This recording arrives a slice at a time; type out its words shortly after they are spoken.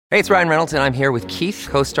Hey, it's Ryan Reynolds, and I'm here with Keith,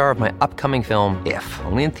 co-star of my upcoming film, If,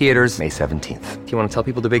 only in theaters May 17th. Do you want to tell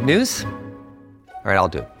people the big news? All right, I'll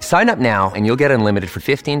do it. Sign up now and you'll get unlimited for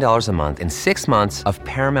 $15 a month and 6 months of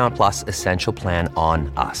Paramount Plus Essential Plan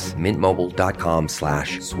on us.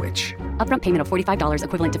 MintMobile.com/switch. Upfront payment of $45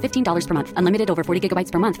 equivalent to $15 per month. Unlimited over 40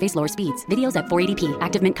 gigabytes per month. Face lower speeds. Videos at 480p.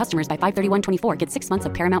 Active Mint customers by 531.24 get 6 months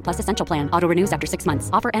of Paramount Plus Essential Plan. Auto renews after 6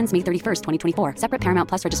 months. Offer ends May 31st, 2024. Separate Paramount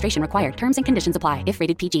Plus registration required. Terms and conditions apply if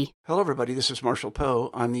rated PG. Hello, everybody. This is Marshall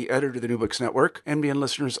Poe. I'm the editor of the New Books Network. NBN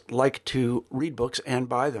listeners like to read books and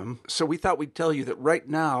buy them. So we thought we'd tell you that right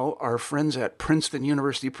now, our friends at Princeton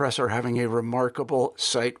University Press are having a remarkable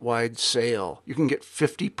site-wide sale. You can get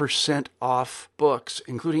 50% off books,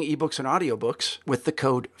 including ebooks and audiobooks, with the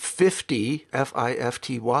code 50,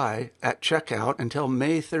 F-I-F-T-Y, at checkout until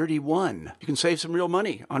May 31. You can save some real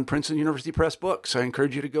money on Princeton University Press books. I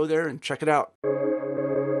encourage you to go there and check it out.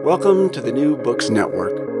 Welcome to the New Books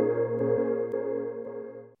Network.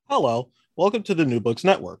 Hello, welcome to the New Books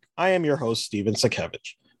Network. I am your host, Steven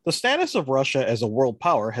Sakevich. The status of Russia as a world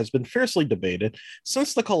power has been fiercely debated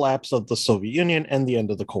since the collapse of the Soviet Union and the end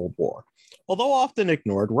of the Cold War. Although often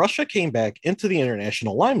ignored, Russia came back into the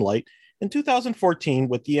international limelight in 2014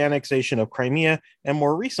 with the annexation of Crimea and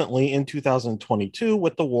more recently in 2022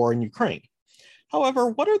 with the war in Ukraine. However,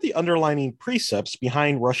 what are the underlying precepts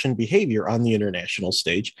behind Russian behavior on the international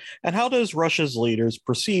stage, and how does Russia's leaders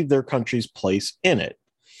perceive their country's place in it?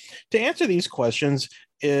 To answer these questions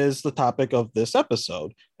is the topic of this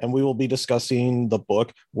episode, and we will be discussing the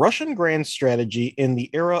book Russian Grand Strategy in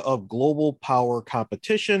the Era of Global Power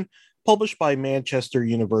Competition, published by Manchester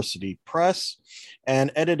University Press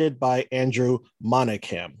and edited by Andrew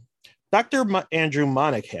Monachem. Dr. Andrew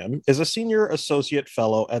Monachem is a senior associate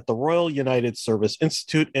fellow at the Royal United Service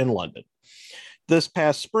Institute in London. This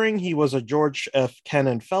past spring, he was a George F.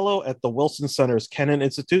 Kennan Fellow at the Wilson Center's Kennan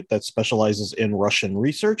Institute that specializes in Russian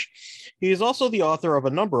research. He is also the author of a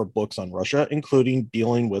number of books on Russia, including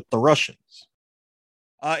Dealing with the Russians.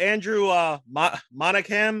 Andrew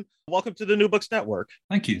Monachem, welcome to the New Books Network.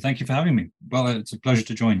 Thank you. Thank you for having me. Well, it's a pleasure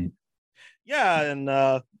to join you. Yeah,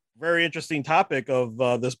 and very interesting topic of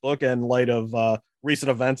this book in light of recent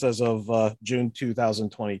events as of June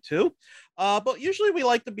 2022. But usually we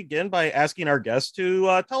like to begin by asking our guests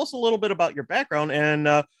to tell us a little bit about your background and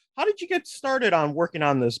how did you get started on working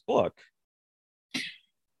on this book?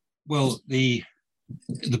 Well, the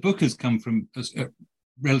book has come from a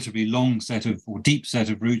relatively long set of, or deep set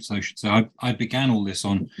of roots, I should say. I began all this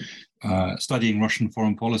on studying Russian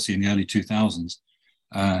foreign policy in the early 2000s.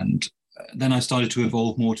 And then I started to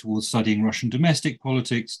evolve more towards studying Russian domestic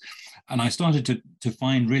politics. And I started to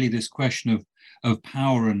find really this question of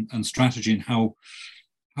power and strategy and how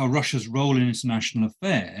Russia's role in international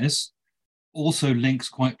affairs also links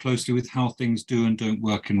quite closely with how things do and don't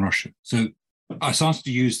work in Russia. So I started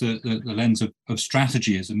to use the lens of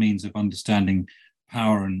strategy as a means of understanding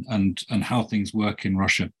power and how things work in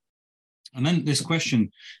Russia. And then this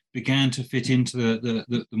question began to fit into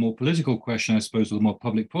the more political question, I suppose, or the more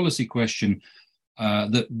public policy question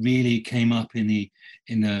that really came up in the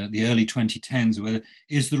early 2010s, where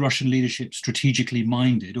is the Russian leadership strategically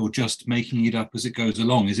minded or just making it up as it goes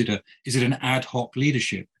along? Is it an ad hoc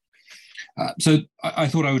leadership? So I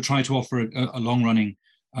thought I would try to offer a long-running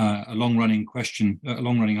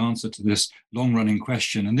answer to this long-running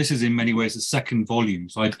question. And this is in many ways the second volume.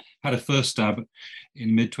 So I had a first stab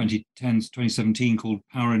in mid-2010s, 2017, called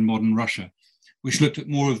Power in Modern Russia, which looked at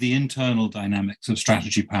more of the internal dynamics of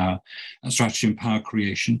strategy and power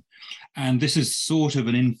creation. And this is sort of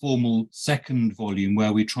an informal second volume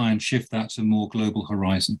where we try and shift that to a more global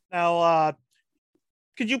horizon. Now,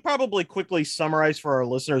 could you probably quickly summarize for our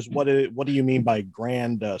listeners what do you mean by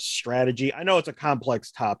grand strategy? I know it's a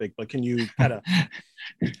complex topic, but can you kind of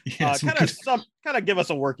give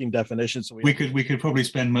us a working definition? So we could probably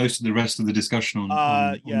spend most of the rest of the discussion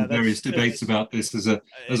on various debates about this as a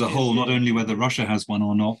whole, not only whether Russia has one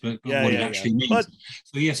or not, but what it actually means.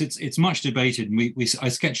 So yes, it's much debated, and I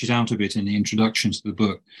sketch it out a bit in the introduction to the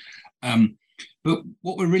book. But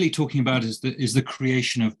what we're really talking about is the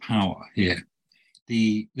creation of power here.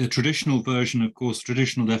 The traditional version, of course,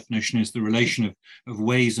 traditional definition is the relation of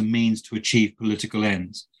ways and means to achieve political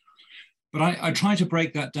ends. But I try to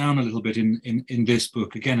break that down a little bit in this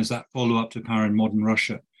book, again, as that follow-up to Power in Modern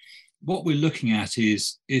Russia. What we're looking at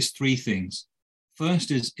is three things. First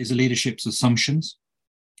is a leadership's assumptions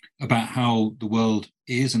about how the world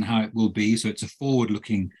is and how it will be. So it's a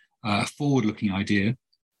forward-looking idea.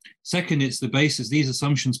 Second, it's the basis. These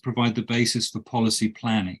assumptions provide the basis for policy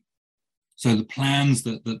planning. So the plans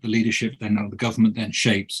that the leadership then, or the government then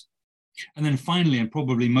shapes And then finally, and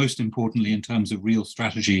probably most importantly in terms of real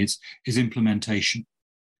strategy, is implementation.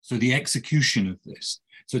 So the execution of this.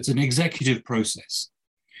 So it's an executive process.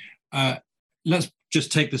 Let's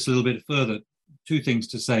just take this a little bit further. Two things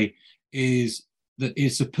to say is that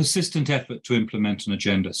it's a persistent effort to implement an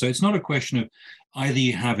agenda. So it's not a question of either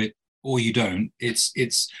you have it or you don't. It's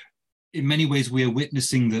in many ways, we are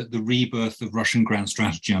witnessing the rebirth of Russian grand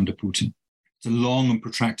strategy under Putin. It's a long and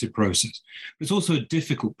protracted process. But it's also a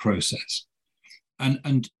difficult process.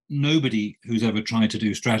 And nobody who's ever tried to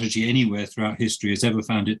do strategy anywhere throughout history has ever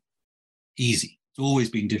found it easy. It's always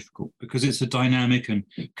been difficult because it's a dynamic and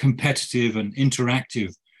competitive and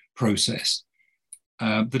interactive process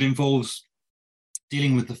that involves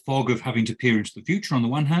dealing with the fog of having to peer into the future on the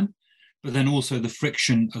one hand, but then also the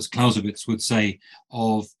friction, as Clausewitz would say,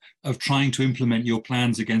 of trying to implement your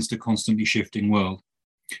plans against a constantly shifting world.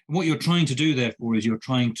 And what you're trying to do, therefore, is you're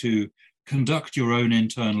trying to conduct your own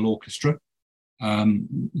internal orchestra,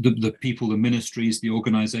 the people, the ministries, the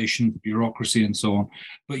organization, the bureaucracy, and so on.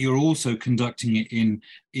 But you're also conducting it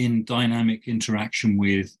in dynamic interaction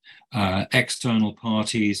with external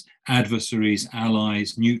parties, adversaries,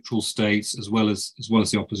 allies, neutral states, as well as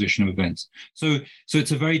the opposition of events. So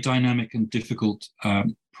it's a very dynamic and difficult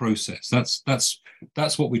process.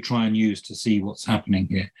 That's what we try and use to see what's happening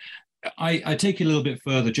here. I take it a little bit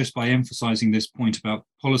further just by emphasizing this point about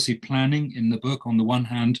policy planning in the book on the one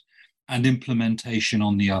hand, and implementation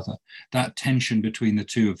on the other, that tension between the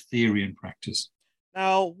two of theory and practice.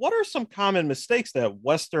 Now, what are some common mistakes that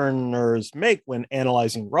Westerners make when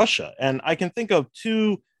analyzing Russia? And I can think of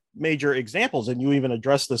two major examples, and you even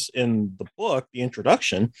address this in the book, the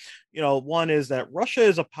introduction. One is that Russia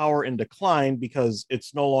is a power in decline because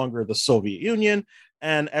it's no longer the Soviet Union.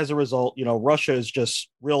 And as a result, Russia is just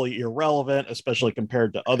really irrelevant, especially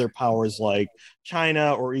compared to other powers like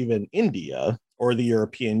China or even India or the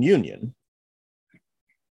European Union.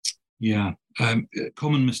 Yeah,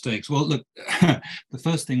 common mistakes. Well, look, the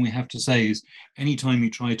first thing we have to say is anytime you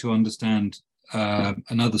try to understand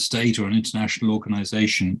another state or an international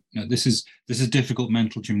organization, this is difficult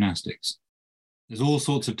mental gymnastics. There's all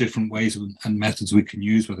sorts of different ways and methods we can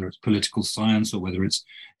use, whether it's political science or whether it's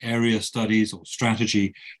area studies or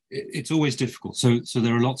strategy. It's always difficult. So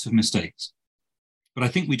there are lots of mistakes. But I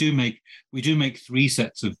think we do make three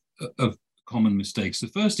sets of common mistakes. The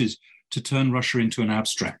first is to turn Russia into an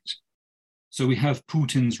abstract. So we have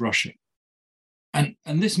Putin's Russia. And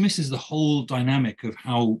this misses the whole dynamic of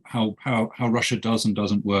how Russia does and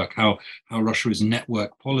doesn't work, how Russia is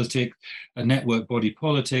network politics, a network body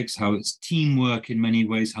politics, how it's teamwork in many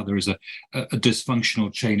ways, how there is a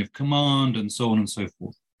dysfunctional chain of command, and so on and so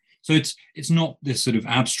forth. So it's not this sort of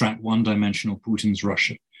abstract, one-dimensional Putin's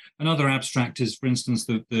Russia. Another abstract is, for instance,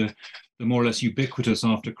 the more or less ubiquitous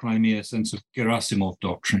after Crimea sense of Gerasimov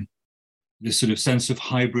doctrine, this sort of sense of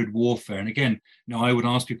hybrid warfare. And again, I would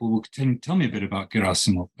ask people, well, tell me a bit about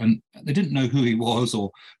Gerasimov. And they didn't know who he was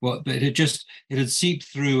or what, but it had seeped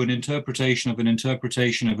through an interpretation of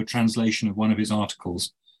a translation of one of his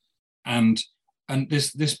articles. And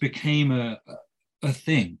this became a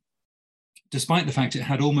thing, despite the fact it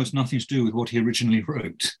had almost nothing to do with what he originally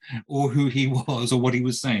wrote or who he was or what he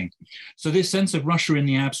was saying. So this sense of Russia in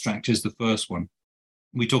the abstract is the first one.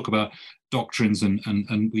 We talk about doctrines and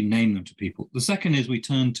we name them to people. The second is we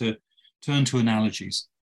turn to analogies.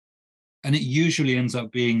 And it usually ends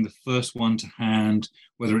up being the first one to hand,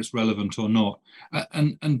 whether it's relevant or not.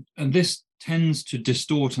 And this tends to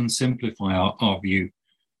distort and simplify our view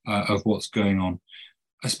of what's going on.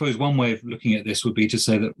 I suppose one way of looking at this would be to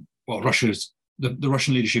say that, well, the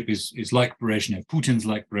Russian leadership is like Brezhnev, Putin's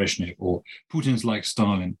like Brezhnev, or Putin's like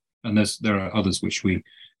Stalin. And there are others which we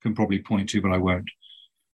can probably point to, but I won't.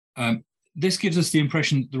 This gives us the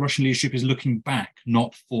impression that the Russian leadership is looking back,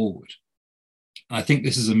 not forward. And I think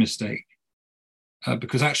this is a mistake,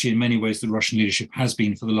 because actually in many ways the Russian leadership has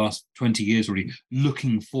been for the last 20 years already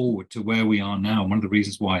looking forward to where we are now. One of the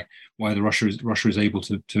reasons why Russia is able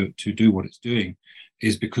to do what it's doing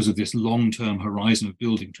is because of this long-term horizon of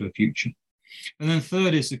building to a future. And then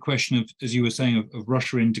third is the question of, as you were saying, of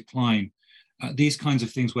Russia in decline. These kinds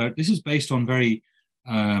of things where this is based on very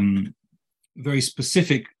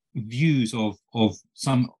specific views of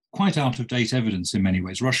some quite out-of-date evidence in many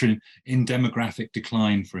ways. Russia in demographic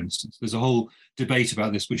decline, for instance. There's a whole debate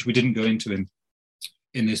about this, which we didn't go into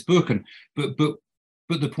in this book. But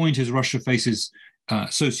the point is Russia faces bleak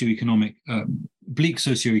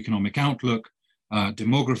socioeconomic outlook,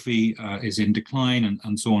 demography is in decline,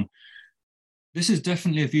 and so on. This is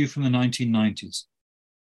definitely a view from the 1990s.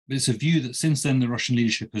 it's a view that since then the Russian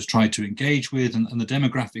leadership has tried to engage with, and the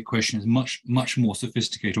demographic question is much, much more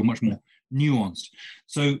sophisticated or much more nuanced.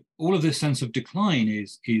 So all of this sense of decline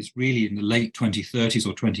is really in the late 2030s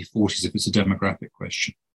or 2040s if it's a demographic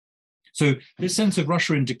question. So this sense of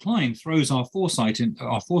Russia in decline throws our foresight and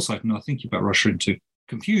our thinking about Russia into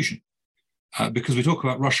confusion, because we talk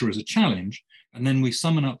about Russia as a challenge, and then we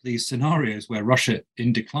summon up these scenarios where Russia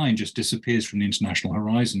in decline just disappears from the international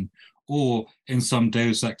horizon, or in some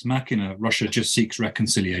deus ex machina, Russia just seeks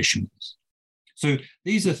reconciliation. So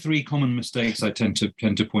these are three common mistakes I tend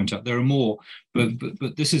to point out. There are more,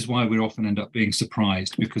 but this is why we often end up being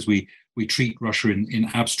surprised, because we treat Russia in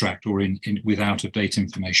abstract or in with out-of-date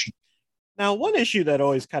information. Now, one issue that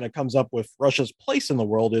always kind of comes up with Russia's place in the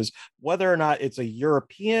world is whether or not it's a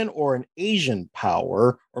European or an Asian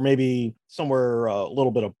power, or maybe somewhere a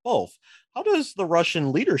little bit of both. How does the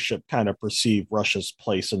Russian leadership kind of perceive Russia's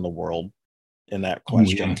place in the world in that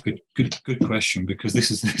question? Oh, yeah. Good question, because this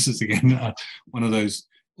is again one of those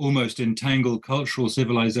almost entangled cultural,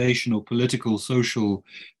 civilizational, political, social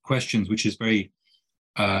questions, which is very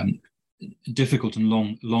difficult and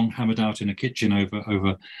long hammered out in a kitchen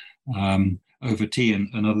over tea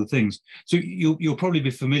and other things. So you'll probably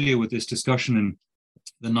be familiar with this discussion in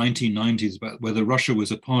the 1990s about whether Russia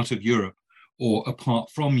was a part of Europe or apart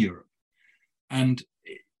from Europe. And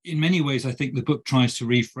in many ways, I think the book tries to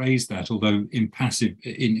rephrase that, although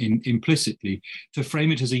implicitly, to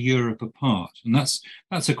frame it as a Europe apart. And that's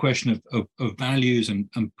a question of values and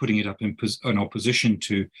putting it up in opposition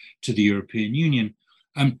to the European Union.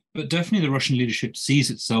 But definitely the Russian leadership sees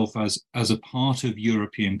itself as a part of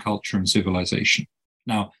European culture and civilization.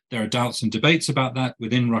 Now, there are doubts and debates about that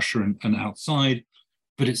within Russia and outside,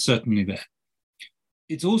 but it's certainly there.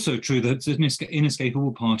 It's also true that it's an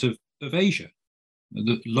inescapable part of Asia.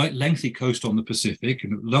 The lengthy coast on the Pacific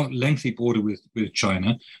and lengthy border with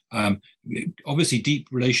China, obviously deep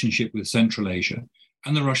relationship with Central Asia,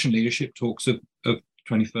 and the Russian leadership talks of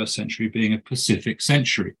 21st century being a Pacific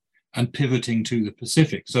century and pivoting to the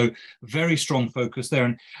Pacific. So very strong focus there.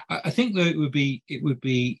 And I think that it would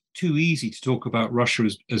be too easy to talk about Russia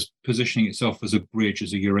as positioning itself as a bridge,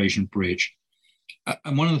 as a Eurasian bridge.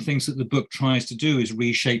 And one of the things that the book tries to do is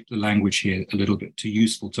reshape the language here a little bit to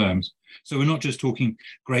useful terms. So we're not just talking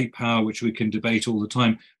great power, which we can debate all the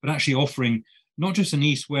time, but actually offering not just an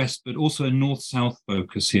east-west, but also a north-south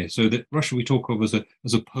focus here. So that Russia we talk of as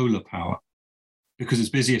a polar power, because it's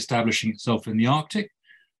busy establishing itself in the Arctic,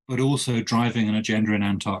 but also driving an agenda in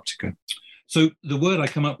Antarctica. So the word I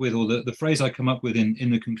come up with, or the phrase I come up with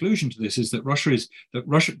in the conclusion to this, is that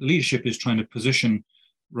the leadership is trying to position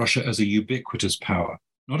Russia as a ubiquitous power,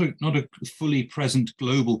 not a fully present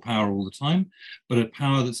global power all the time, but a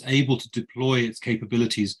power that's able to deploy its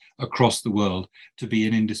capabilities across the world to be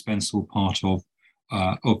an indispensable part of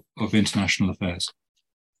international affairs.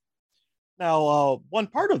 Now, one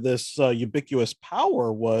part of this ubiquitous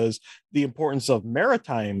power was the importance of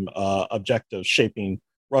maritime objectives shaping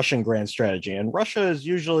Russian grand strategy. And Russia is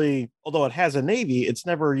usually, although it has a navy, it's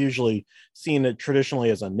never usually seen it traditionally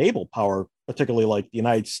as a naval power, particularly like the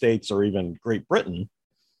United States or even Great Britain.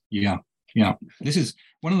 Yeah. This is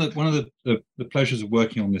one of the pleasures of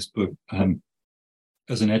working on this book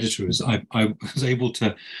as an editor. Is I was able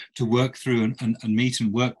to work through and meet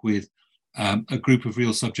and work with a group of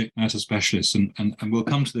real subject matter specialists, and we'll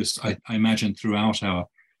come to this, I imagine, throughout our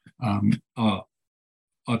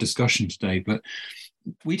discussion today. But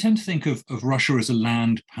we tend to think of Russia as a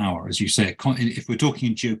land power, as you say. If we're talking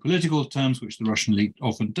in geopolitical terms, which the Russian elite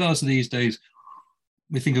often does these days,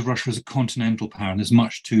 we think of Russia as a continental power, and there's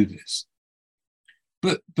much to this.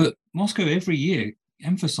 But Moscow every year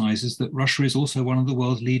emphasizes that Russia is also one of the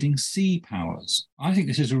world's leading sea powers. I think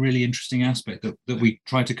this is a really interesting aspect that we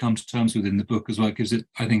try to come to terms with in the book as well. It gives it,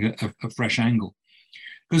 I think, a fresh angle.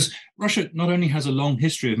 Because Russia not only has a long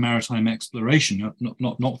history of maritime exploration,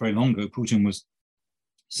 not very long ago, Putin was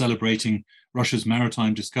celebrating Russia's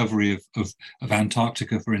maritime discovery of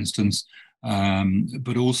Antarctica, for instance,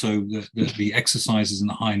 but also the exercises in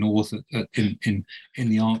the high north in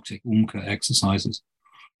the Arctic, UMCA exercises.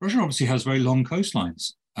 Russia obviously has very long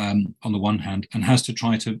coastlines on the one hand, and has to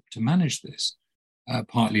try to manage this,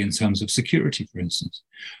 partly in terms of security, for instance,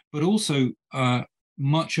 but also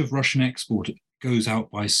much of Russian export goes out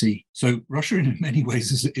by sea. So Russia, in many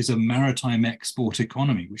ways, is a maritime export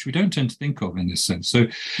economy, which we don't tend to think of in this sense. So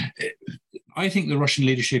I think the Russian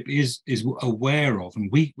leadership is aware of,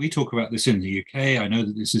 and we talk about this in the UK. I know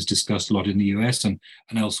that this is discussed a lot in the US and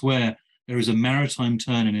elsewhere. There is a maritime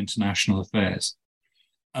turn in international affairs.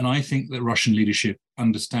 And I think that Russian leadership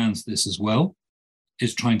understands this as well,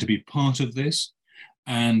 is trying to be part of this,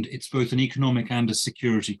 and it's both an economic and a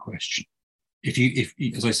security question. If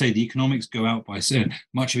as I say, the economics go out by sea,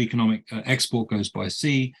 much of economic export goes by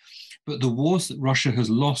sea, but the wars that Russia has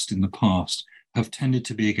lost in the past have tended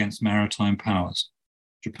to be against maritime powers,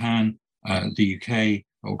 Japan, the UK,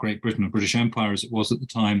 or Great Britain, or British Empire as it was at the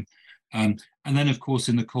time, and then of course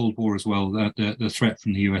in the Cold War as well, the threat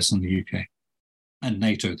from the US and the UK, and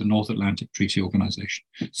NATO, the North Atlantic Treaty Organization.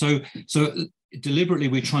 So deliberately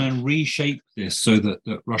we try and reshape this so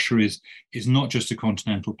that Russia is not just a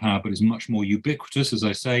continental power, but is much more ubiquitous, as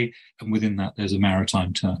I say, and within that there's a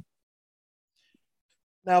maritime turn.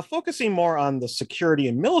 Now, focusing more on the security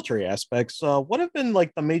and military aspects, what have been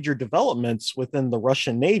like the major developments within the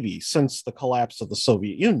Russian Navy since the collapse of the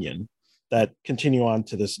Soviet Union that continue on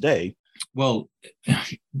to this day? Well,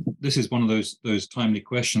 this is one of those timely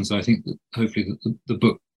questions I think that hopefully the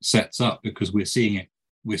book sets up, because we're seeing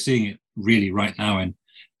it really right now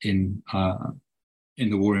in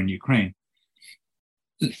the war in Ukraine.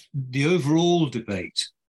 The overall debate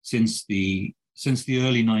since the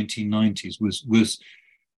early 1990s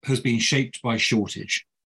has been shaped by shortage.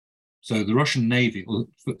 So the Russian Navy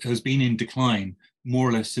has been in decline more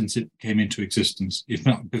or less since it came into existence, if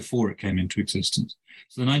not before it came into existence.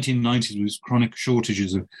 So the 1990s was chronic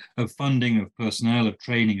shortages of funding, of personnel, of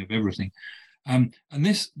training, of everything. And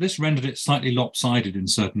this rendered it slightly lopsided in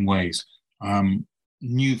certain ways.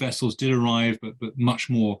 New vessels did arrive, but much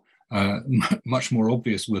more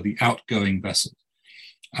obvious were the outgoing vessels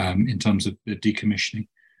in terms of the decommissioning.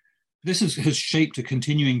 This has shaped a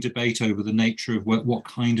continuing debate over the nature of what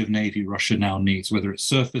kind of navy Russia now needs, whether it's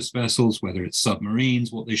surface vessels, whether it's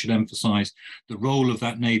submarines, what they should emphasize, the role of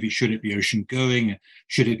that navy. Should it be ocean-going?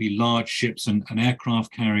 Should it be large ships and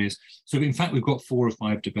aircraft carriers? So in fact, we've got 4 or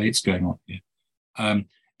 5 debates going on here.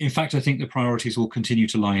 In fact, I think the priorities will continue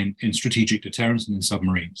to lie in strategic deterrence and in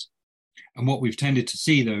submarines. And what we've tended to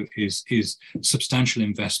see, though, is substantial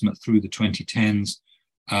investment through the 2010s,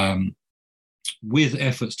 with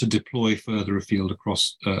efforts to deploy further afield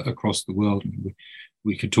across the world.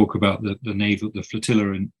 We could talk about the naval, the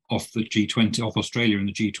flotilla off the G20, off Australia in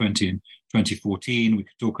the G20 in 2014. We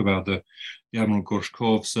could talk about the Admiral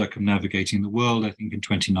Gorshkov circumnavigating the world, I think, in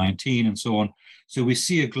 2019, and so on. So we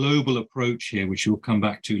see a global approach here, which we'll come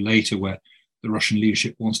back to later, where the Russian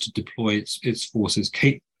leadership wants to deploy its forces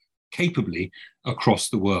capably across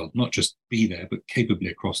the world, not just be there, but capably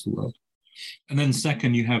across the world. And then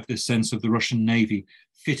second, you have this sense of the Russian Navy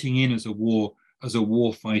fitting in as a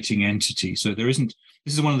war fighting entity. So this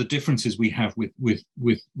is one of the differences we have with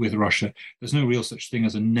Russia. There's no real such thing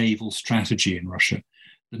as a naval strategy in Russia.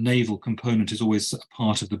 The naval component is always a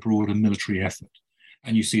part of the broader military effort.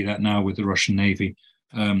 And you see that now with the Russian Navy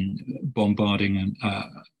bombarding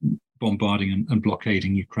and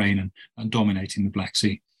blockading Ukraine and dominating the Black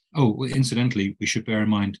Sea. Oh, incidentally, we should bear in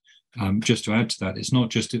mind, just to add to that, it's not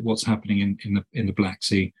just what's happening in the Black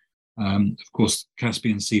Sea. Of course,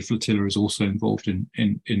 Caspian Sea flotilla is also involved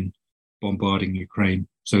in bombarding Ukraine.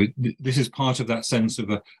 So this is part of that sense of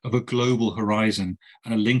a global horizon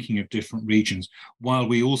and a linking of different regions, while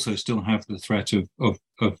we also still have the threat of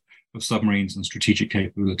submarines and strategic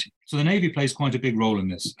capability. So the Navy plays quite a big role in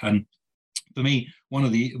this. And for me,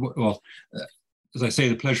 as I say,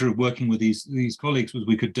 the pleasure of working with these colleagues was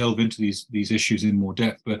we could delve into these issues in more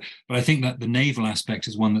depth. But I think that the naval aspect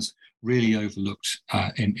is one that's really overlooked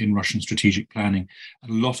in Russian strategic planning.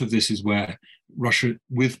 And a lot of this is where Russia,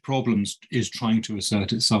 with problems, is trying to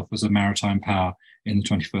assert itself as a maritime power in the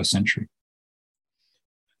 21st century.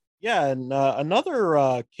 Yeah, and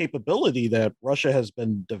another capability that Russia has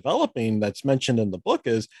been developing that's mentioned in the book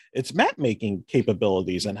is its map-making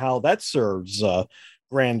capabilities and how that serves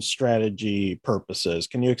grand strategy purposes.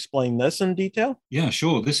 Can you explain this in detail? Yeah,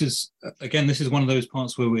 sure. This is one of those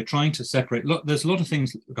parts where we're trying to separate. There's a lot of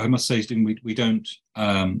things, I must say, Stephen, we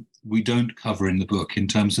don't cover in the book in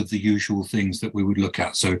terms of the usual things that we would look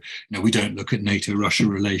at. So, we don't look at NATO-Russia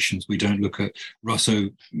relations. We don't look at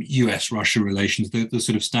US-Russia relations, the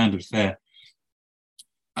sort of standard fare.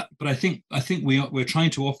 But I think we're trying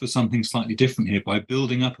to offer something slightly different here by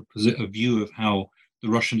building up a view of how the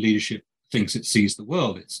Russian leadership thinks it sees the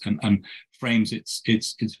world, and frames its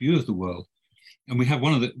view of the world. And we have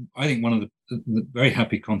one of the very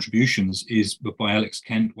happy contributions is by Alex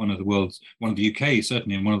Kent, one of the UK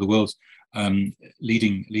certainly, and one of the world's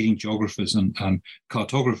leading geographers and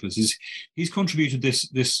cartographers. He's contributed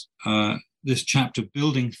this chapter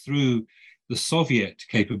building through the Soviet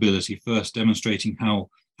capability, first demonstrating how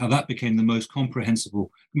that became the most comprehensive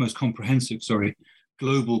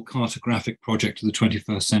global cartographic project of the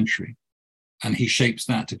 21st century. And he shapes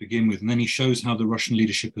that to begin with. And then he shows how the Russian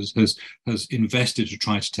leadership has invested to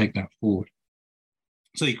try to take that forward.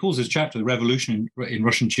 So he calls his chapter "The Revolution in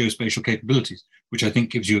Russian Geospatial Capabilities," which I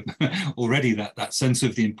think gives you already that sense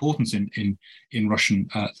of the importance in Russian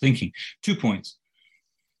thinking. 2 points.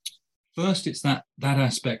 First, it's that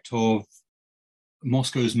aspect of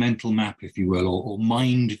Moscow's mental map, if you will, or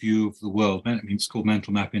mind view of the world. I mean, it's called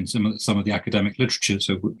mental map in some of the academic literature,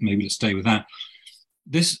 so maybe let's stay with that.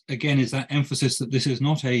 This, again, is that emphasis that this is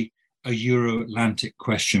not a Euro-Atlantic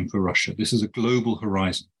question for Russia. This is a global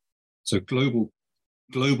horizon. So global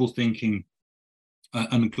thinking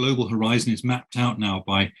and the global horizon is mapped out now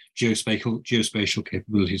by geospatial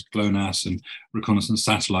capabilities, GLONASS and reconnaissance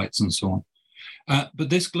satellites and so on. But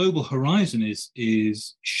this global horizon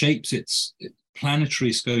shapes its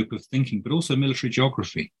planetary scope of thinking, but also military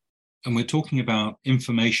geography. And we're talking about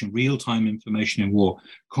information, real-time information in war,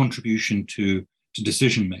 contribution to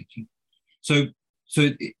decision-making. So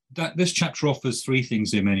this chapter offers three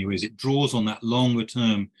things in many ways. It draws on that longer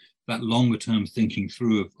term thinking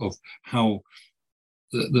through of how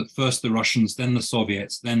first the Russians, then the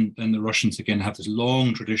Soviets, then the Russians again have this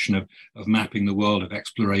long tradition of mapping the world, of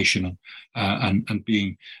exploration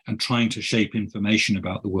and trying to shape information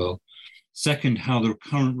about the world. Second, how the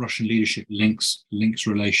current Russian leadership links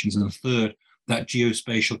relations, and the third, that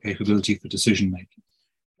geospatial capability for decision making.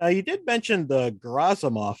 Now, you did mention the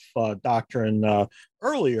Gerasimov doctrine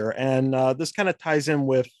earlier, and this kind of ties in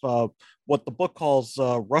with what the book calls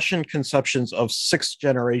Russian conceptions of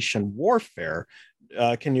sixth-generation warfare.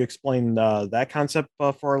 Can you explain that concept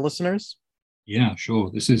for our listeners? Yeah, sure.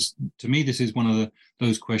 This is one of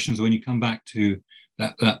those questions when you come back to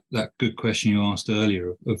that good question you asked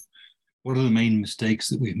earlier of what are the main mistakes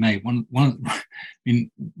that we've made. I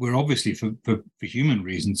mean, we're obviously for human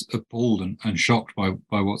reasons appalled and shocked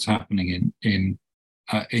by what's happening in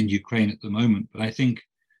Ukraine at the moment. But I think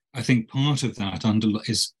part of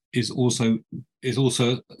that is also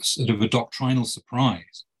sort of a doctrinal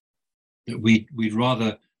surprise that we'd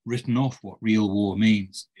rather written off what real war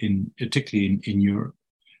means, particularly in Europe.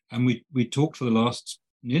 And we talked for the last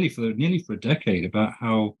nearly for a decade about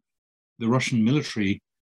how the Russian military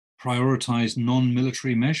prioritized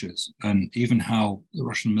non-military measures, and even how the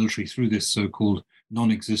Russian military, through this so-called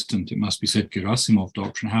non-existent, it must be said, Gerasimov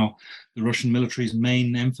doctrine, how the Russian military's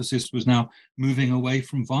main emphasis was now moving away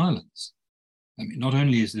from violence. I mean, not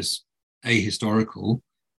only is this ahistorical,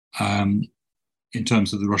 in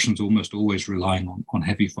terms of the Russians almost always relying on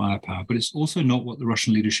heavy firepower, but it's also not what the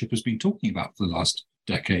Russian leadership has been talking about for the last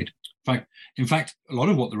decade. In fact, a lot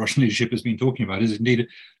of what the Russian leadership has been talking about is indeed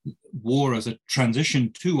war as a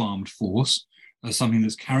transition to armed force, as something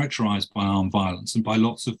that's characterized by armed violence and by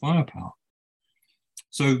lots of firepower.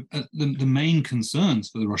 So the main concerns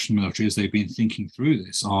for the Russian military as they've been thinking through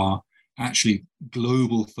this are actually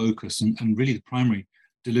global focus and really the primary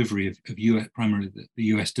delivery of primarily the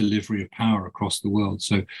US delivery of power across the world.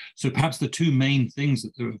 So perhaps the two main things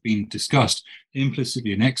that have been discussed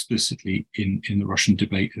implicitly and explicitly in the Russian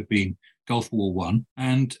debate have been Gulf War I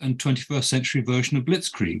and 21st century version of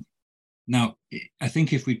Blitzkrieg. Now, I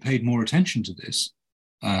think if we paid more attention to this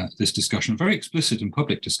discussion, very explicit and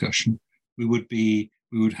public discussion, we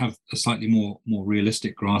would have a slightly more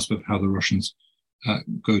realistic grasp of how the Russians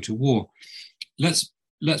go to war.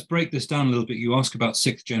 Let's break this down a little bit. You ask about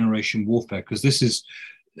sixth generation warfare, because this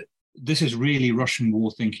is really Russian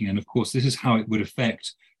war thinking. And of course, this is how it would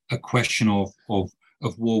affect a question of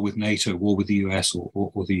war with NATO, war with the US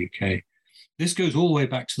or the UK. This goes all the way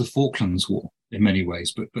back to the Falklands War in many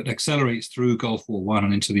ways, but accelerates through Gulf War I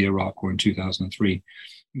and into the Iraq War in 2003.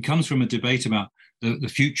 It comes from a debate about the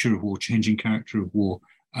future of war, changing character of war,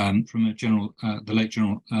 from the late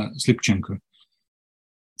General Slipchenko.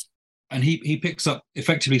 And he picks up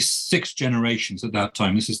effectively six generations at that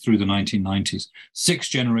time. This is through the 1990s. 6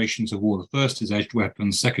 generations of war. The first is edged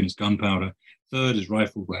weapons. Second is gunpowder. Third is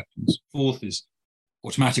rifled weapons. Fourth is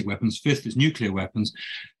automatic weapons. Fifth is nuclear weapons.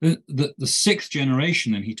 The sixth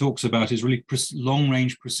generation, then, he talks about is really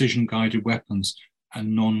long-range precision-guided weapons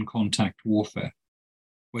and non-contact warfare,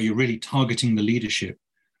 where you're really targeting the leadership.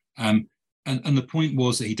 And the point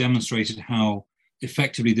was that he demonstrated how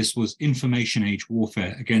effectively this was information age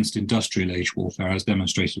warfare against industrial age warfare, as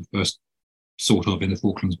demonstrated first sort of in the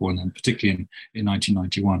Falklands War and then particularly in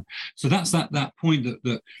 1991. So that's that point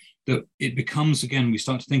that it becomes, again, we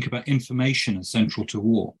start to think about information as central to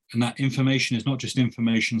war. And that information is not just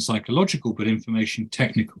information psychological, but information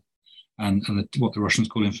technical. And what the Russians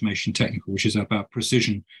call information technical, which is about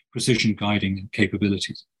precision guiding and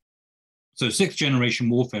capabilities. So sixth generation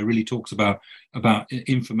warfare really talks about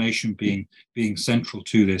information being central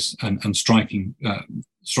to this and striking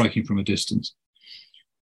from a distance.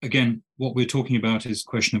 Again, what we're talking about is a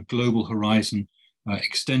question of global horizon,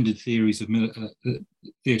 extended theories of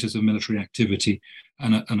theatres of military activity,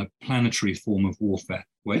 and a planetary form of warfare,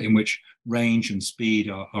 in which range and speed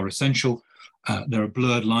are essential. There are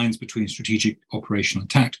blurred lines between strategic, operational, and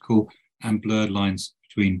tactical, and blurred lines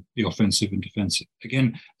between the offensive and defensive.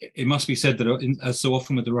 Again, it must be said that, as so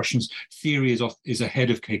often with the Russians, theory is ahead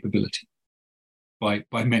of capability by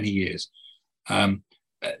many years.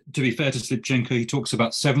 To be fair to Slipchenko, he talks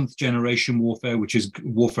about seventh generation warfare, which is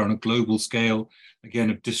warfare on a global scale,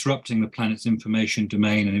 again, of disrupting the planet's information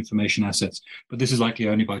domain and information assets. But this is likely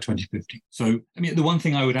only by 2050. So, I mean, the one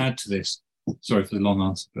thing I would add to this, sorry for the long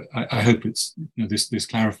answer, but I hope it's, this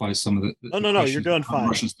clarifies some of the No, you're doing fine.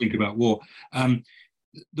 Russians think about war.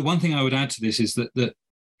 The one thing I would add to this is that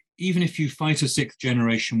even if you fight a sixth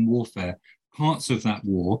generation warfare, parts of that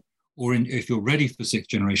war, or if you're ready for sixth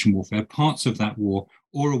generation warfare, parts of that war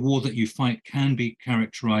or a war that you fight can be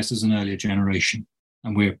characterized as an earlier generation.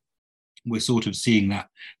 And we're sort of seeing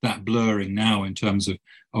that blurring now in terms of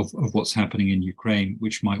what's happening in Ukraine,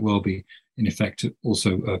 which might well be, in effect,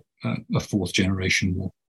 also a fourth generation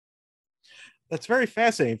war. That's very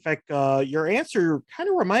fascinating. In fact, your answer kind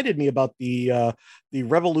of reminded me about the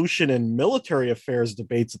revolution in military affairs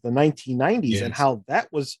debates of the 1990s, yes, and how that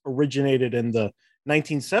was originated in the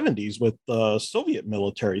 1970s with the Soviet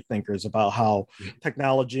military thinkers about how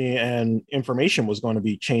technology and information was going to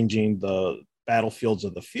be changing the battlefields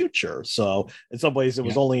of the future. So in some ways, it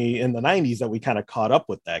was only in the 90s that we kind of caught up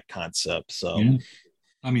with that concept. So. Yeah.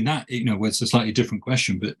 I mean, that, it's a slightly different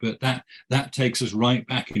question, but that takes us right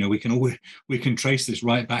back. We can trace this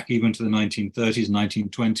right back even to the 1930s,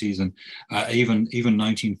 1920s, and even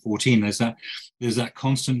 1914. There's that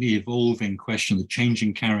constantly evolving question, the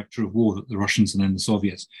changing character of war that the Russians and then the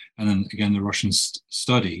Soviets, and then again the Russians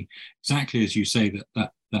study, exactly as you say,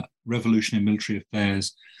 that revolution in military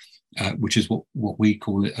affairs, which is what we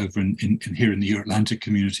call it over in here in the Euro-Atlantic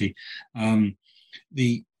community.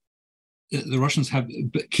 The Russians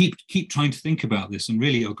keep trying to think about this, and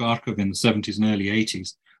really Ogarkov in the 70s and early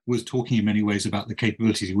 80s was talking in many ways about the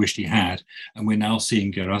capabilities he wished he had, and we're now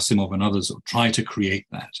seeing Gerasimov and others try to create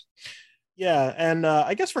that. Yeah, and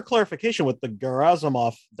I guess for clarification, with the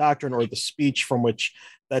Gerasimov doctrine, or the speech from which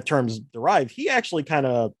that term's derived, he actually kind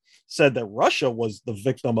of said that Russia was the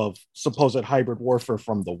victim of supposed hybrid warfare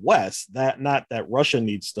from the West, not that Russia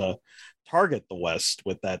needs to target the West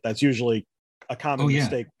with that. That's usually a common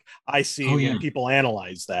mistake I see when people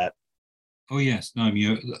analyze that. Oh yes, no, I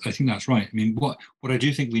mean, I think that's right. I mean, what I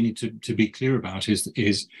do think we need to be clear about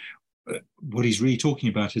is what he's really talking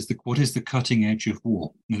about is what is the cutting edge of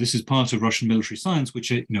war. Now, this is part of Russian military science,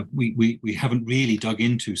 which we haven't really dug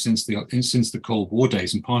into since the Cold War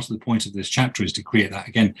days. And part of the point of this chapter is to create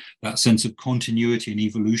that sense of continuity and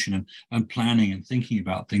evolution and planning and thinking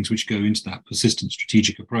about things which go into that persistent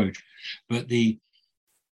strategic approach. But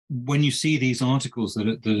when you see these articles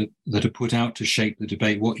that are put out to shape the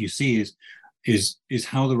debate, what you see is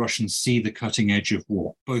how the Russians see the cutting edge of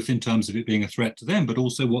war, both in terms of it being a threat to them, but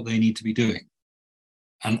also what they need to be doing.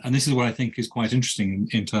 And this is what I think is quite interesting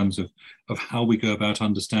in terms of how we go about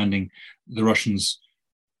understanding the Russians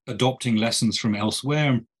adopting lessons from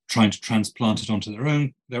elsewhere and trying to transplant it onto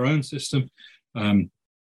their own system,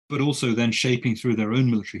 but also then shaping through their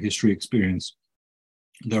own military history experience,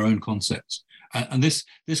 their own concepts. And this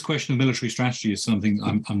question of military strategy is something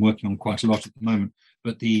I'm working on quite a lot at the moment,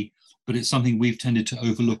 but it's something we've tended to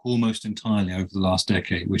overlook almost entirely over the last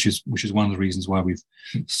decade, which is one of the reasons why we've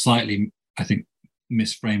slightly, I think,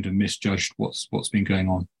 misframed and misjudged what's been going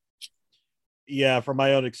on. Yeah, from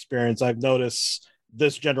my own experience, I've noticed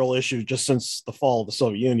this general issue just since the fall of the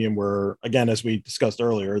Soviet Union, where, again, as we discussed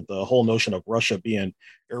earlier, the whole notion of Russia being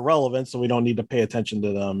irrelevant, so we don't need to pay attention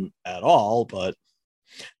to them at all, but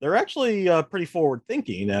they're actually pretty forward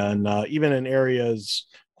thinking, and even in areas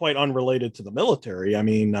quite unrelated to the military. I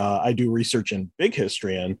mean, I do research in big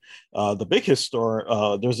history, and the big history,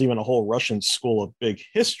 there's even a whole Russian school of big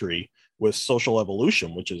history with social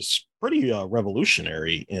evolution, which is pretty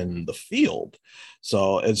revolutionary in the field.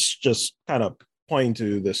 So it's just kind of pointing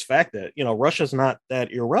to this fact that, Russia's not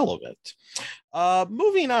that irrelevant.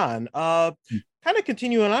 Moving on, kind of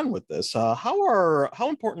continuing on with this, how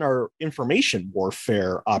important are information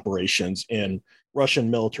warfare operations in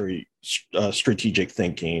Russian military strategic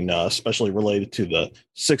thinking, especially related to the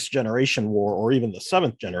sixth generation war or even the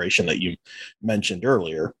seventh generation that you mentioned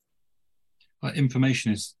earlier?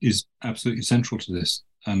 Information is absolutely central to this,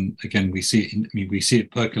 and again, we see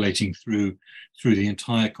it percolating through the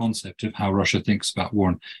entire concept of how Russia thinks about war.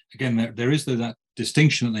 And again, there is that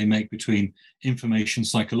distinction that they make between information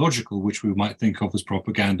psychological, which we might think of as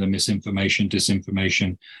propaganda, misinformation,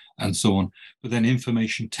 disinformation, and so on, but then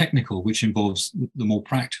information technical, which involves the more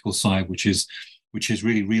practical side, which is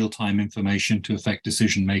really real-time information to affect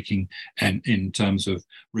decision-making and in terms of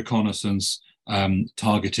reconnaissance,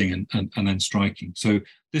 targeting, and then striking. So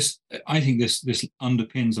I think this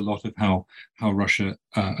underpins a lot of how Russia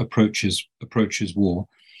approaches war.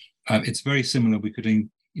 It's very similar. We could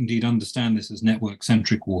indeed understand this as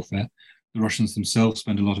network-centric warfare. The Russians themselves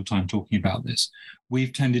spend a lot of time talking about this.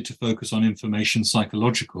 We've tended to focus on information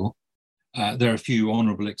psychological. There are a few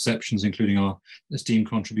honourable exceptions, including our esteemed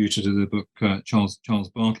contributor to the book, Charles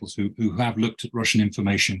Bartels, who have looked at Russian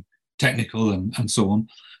information technical and so on.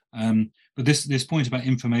 But this point about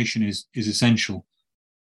information is essential,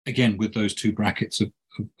 again, with those two brackets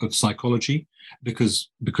of psychology, because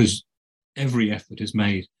every effort is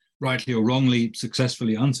made, rightly or wrongly,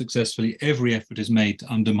 successfully, unsuccessfully, every effort is made to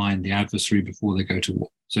undermine the adversary before they go to war.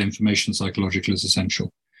 So information psychological is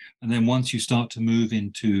essential. And then once you start to move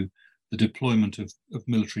into the deployment of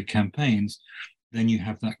military campaigns, then you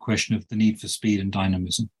have that question of the need for speed and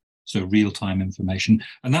dynamism. So real-time information.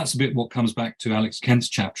 And that's a bit what comes back to Alex Kent's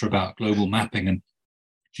chapter about global mapping and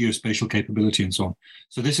geospatial capability and so on.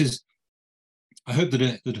 So this is, I hope that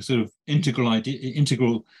a sort of integral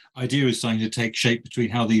idea is starting to take shape between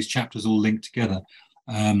how these chapters all link together,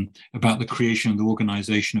 about the creation and the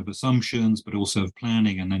organization of assumptions, but also of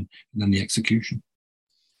planning and then the execution.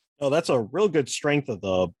 No, that's a real good strength of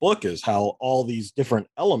the book, is how all these different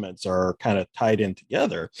elements are kind of tied in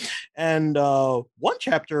together. And one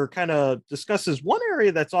chapter kind of discusses one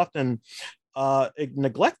area that's often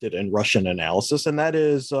neglected in Russian analysis, and that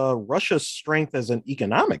is Russia's strength as an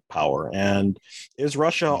economic power. And is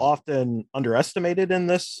Russia often underestimated in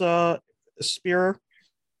this sphere?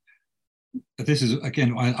 This is,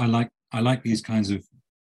 again, I like these kinds of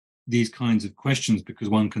questions, because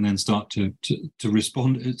one can then start to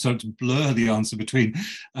respond, start to blur the answer between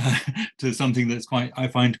to something that's I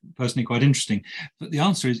find personally quite interesting. But the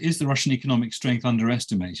answer is the Russian economic strength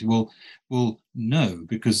underestimated? Well, no,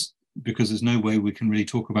 because there's no way we can really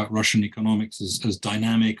talk about Russian economics as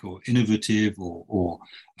dynamic or innovative or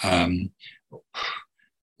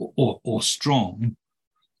strong.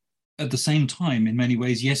 At the same time, in many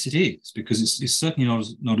ways, yes, it is, because it's certainly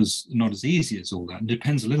not as easy as all that. It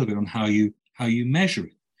depends a little bit on how you measure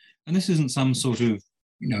it. And this isn't some sort of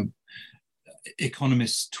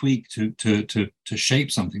economist's tweak to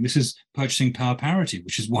shape something. This is purchasing power parity,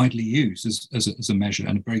 which is widely used as a measure,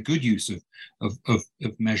 and a very good use of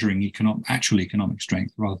measuring actual economic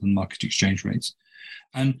strength rather than market exchange rates.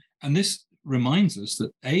 And this reminds us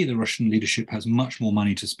that the Russian leadership has much more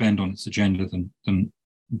money to spend on its agenda than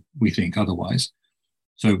we think otherwise.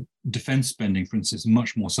 So defense spending, for instance, is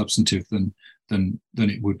much more substantive than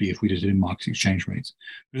it would be if we did it in market exchange rates.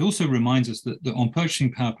 But it also reminds us that on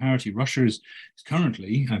purchasing power parity, Russia is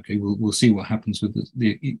currently, we'll see what happens with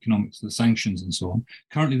the economics, the sanctions and so on,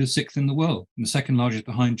 currently the 6th in the world, and the second largest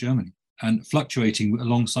behind Germany, and fluctuating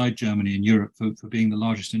alongside Germany and Europe for being the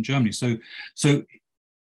largest in Germany. So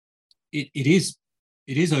it is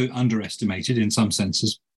underestimated in some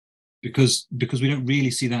senses, because we don't really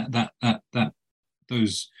see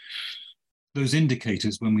those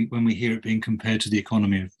indicators when we hear it being compared to the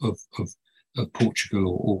economy of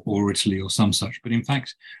Portugal or Italy or some such. But in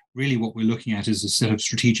fact, really what we're looking at is a set of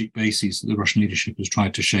strategic bases that the Russian leadership has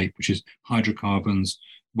tried to shape, which is hydrocarbons,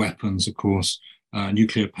 weapons, of course,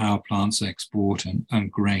 nuclear power plants, export,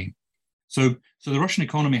 and grain. So the Russian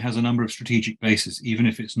economy has a number of strategic bases, even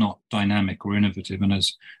if it's not dynamic or innovative. And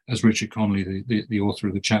as Richard Connolly, the author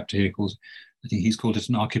of the chapter here, I think he's called it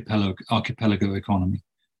an archipelago economy.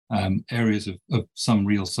 Areas of some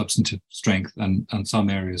real substantive strength and some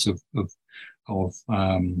areas of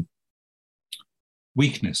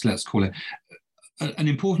weakness, let's call it. An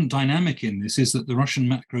important dynamic in this is that the Russian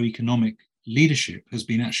macroeconomic leadership has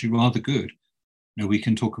been actually rather good. We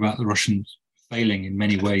can talk about the Russians failing in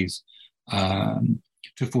many ways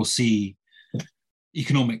to foresee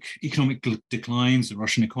economic declines. The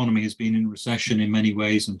Russian economy has been in recession in many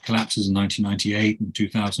ways and collapses in 1998 and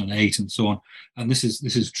 2008 and so on. And this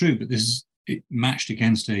is true, but this is matched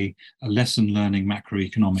against a lesson learning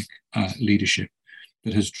macroeconomic leadership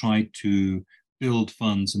that has tried to build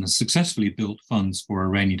funds and has successfully built funds for a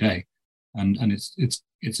rainy day. And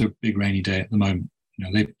it's a big rainy day at the moment.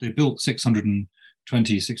 They built $630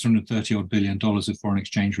 odd billion of foreign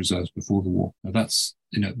exchange reserves before the war. Now that's,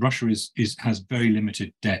 Russia has very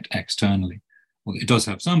limited debt externally. Well, it does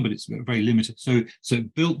have some, but it's very limited. So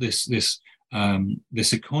it built this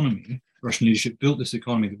economy. Russian leadership built this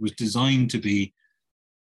economy that was designed to be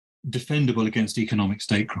defendable against economic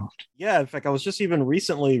statecraft. Yeah, in fact, I was just even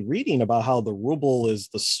recently reading about how the ruble is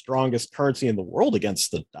the strongest currency in the world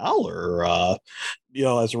against the dollar,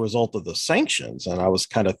 as a result of the sanctions. And I was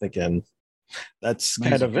kind of thinking that's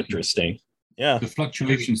Amazing, kind of interesting. Yeah, the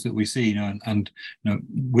fluctuations that we see, and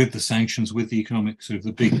with the sanctions, with the economic sort of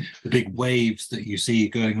the big waves that you see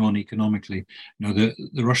going on economically,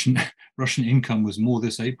 the Russian income was more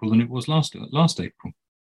this April than it was last April,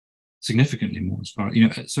 significantly more as far.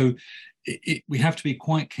 So we have to be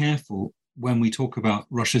quite careful when we talk about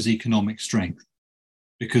Russia's economic strength,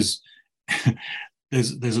 because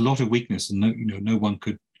there's a lot of weakness, and no one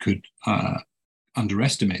could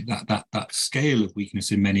underestimate that scale of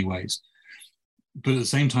weakness in many ways. But at the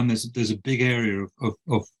same time, there's a big area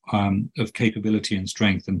of capability and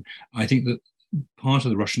strength, and I think that part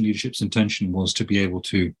of the Russian leadership's intention was to be able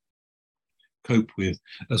to cope with,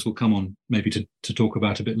 as we'll come on maybe to talk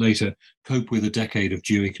about a bit later, cope with a decade of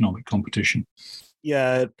geoeconomic competition.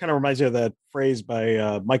 Yeah, it kind of reminds me of that phrase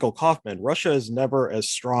by Michael Kaufman: Russia is never as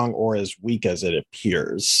strong or as weak as it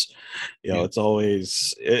appears. It's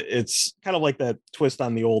always, it's kind of like that twist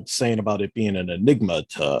on the old saying about it being an enigma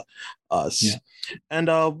to us. Yeah. And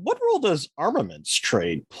what role does armaments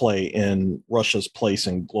trade play in Russia's place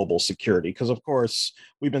in global security? Because, of course,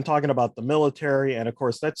 we've been talking about the military, and of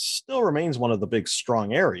course, that still remains one of the big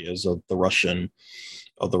strong areas of the Russian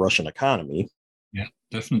economy. Yeah,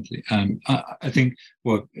 definitely. I think,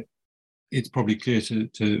 well, it's probably clear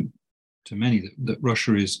to many that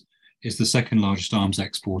Russia is the second largest arms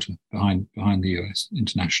exporter behind the US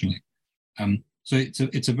internationally. So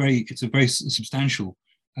it's a very substantial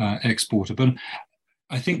exporter. But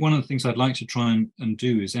I think one of the things I'd like to try and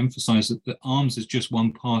do is emphasize that arms is just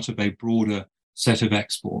one part of a broader set of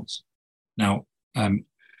exports. Now,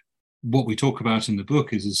 what we talk about in the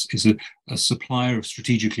book is a supplier of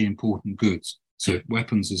strategically important goods. So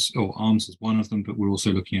weapons or arms is one of them, but we're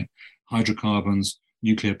also looking at hydrocarbons,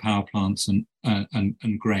 nuclear power plants, and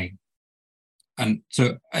grain. And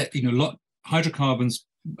so, hydrocarbons,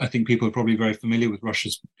 I think people are probably very familiar with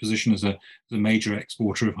Russia's position as the major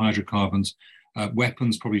exporter of hydrocarbons.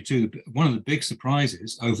 Weapons, probably too. One of the big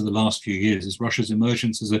surprises over the last few years is Russia's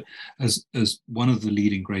emergence as one of the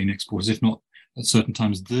leading grain exporters, if not at certain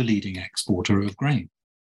times the leading exporter of grain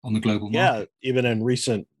on the global market. Yeah, even in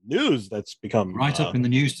recent news, that's become right up in the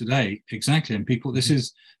news today. Exactly, and people, this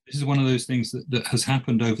is one of those things that has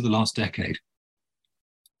happened over the last decade,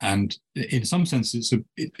 and in some sense, it's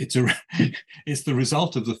the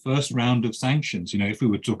result of the first round of sanctions. If we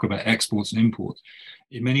were to talk about exports and imports,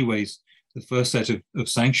 in many ways, the first set of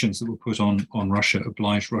sanctions that were put on Russia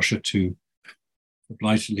obliged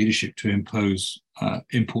leadership to impose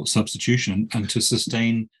import substitution and to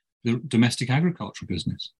sustain the domestic agricultural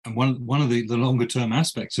business. And one of the longer term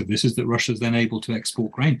aspects of this is that Russia is then able to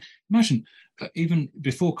export grain. Imagine, even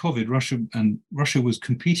before COVID, Russia was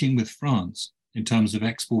competing with France in terms of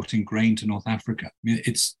exporting grain to North Africa. I mean,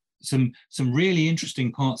 it's some really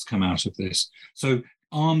interesting parts come out of this. So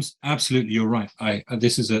arms, absolutely, you're right.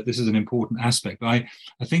 This is an important aspect. But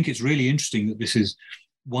I think it's really interesting that this is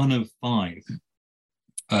one of 5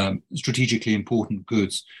 strategically important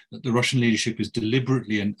goods that the Russian leadership is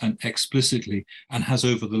deliberately and explicitly, and has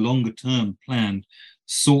over the longer term planned,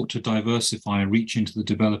 sought to diversify and reach into the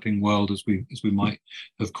developing world, as we might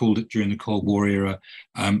have called it during the Cold War era,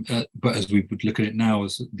 but as we would look at it now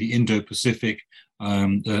as the Indo-Pacific,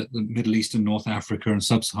 the Middle East and North Africa and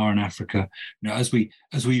Sub-Saharan Africa. As we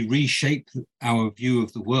reshape our view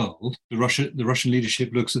of the world, the Russian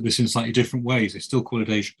leadership looks at this in slightly different ways. They still call it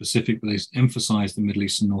Asia Pacific, but they emphasize the Middle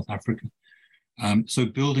East and North Africa. So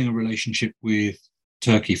building a relationship with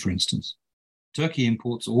Turkey, for instance. Turkey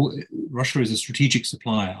imports Russia is a strategic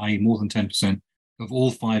supplier, i.e. more than 10% of all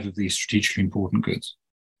 5 of these strategically important goods.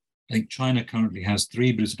 I think China currently has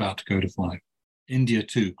 3, but is about to go to 5. India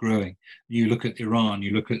too, growing. You look at Iran,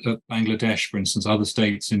 you look at Bangladesh, for instance, other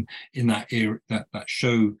states in that era that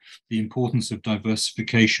show the importance of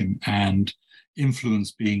diversification and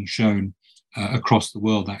influence being shown across the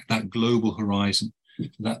world, that global horizon.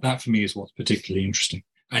 That for me is what's particularly interesting.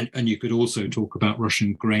 And you could also talk about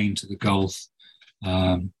Russian grain to the Gulf.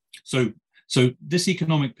 So this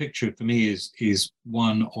economic picture for me is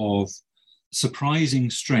one of surprising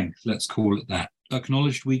strength, let's call it that.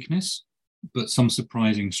 Acknowledged weakness, but some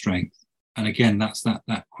surprising strength. And again, that's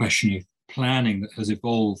that question of planning that has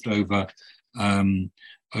evolved over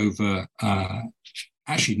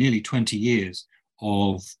actually nearly 20 years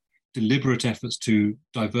of deliberate efforts to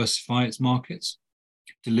diversify its markets,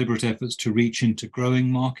 deliberate efforts to reach into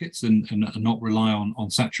growing markets and not rely on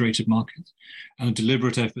saturated markets, and a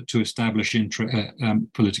deliberate effort to establish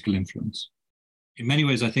political influence. in many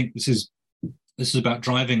ways, I think this is about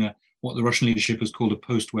driving what the Russian leadership has called a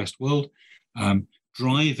post-West world,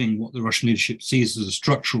 driving what the Russian leadership sees as a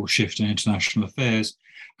structural shift in international affairs,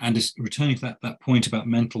 and is returning to that point about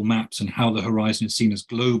mental maps and how the horizon is seen as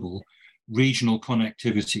global, regional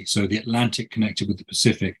connectivity. So the Atlantic connected with the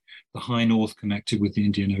Pacific, the High North connected with the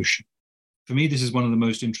Indian Ocean. For me, this is one of the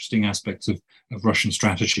most interesting aspects of Russian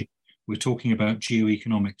strategy. We're talking about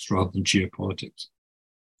geoeconomics rather than geopolitics.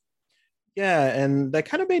 Yeah, and that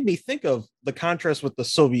kind of made me think of the contrast with the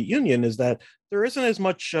Soviet Union is that there isn't as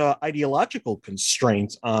much ideological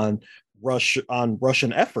constraints on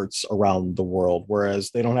Russian efforts around the world,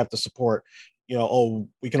 whereas they don't have to support,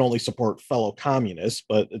 we can only support fellow communists,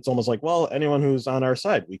 but it's almost like, well, anyone who's on our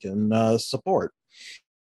side, we can support.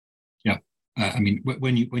 Yeah.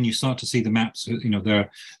 When you start to see the maps,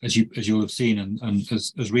 there, as you'll have seen, and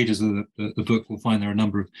as readers of the book will find, there are a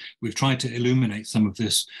number of. We've tried to illuminate some of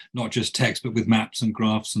this, not just text, but with maps and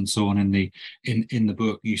graphs and so on in the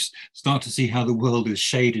book. You start to see how the world is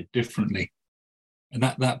shaded differently, and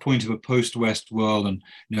that point of a post-West world, and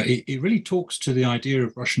it really talks to the idea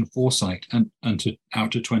of Russian foresight and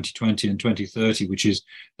out to 2020 and 2030, which is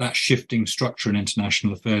that shifting structure in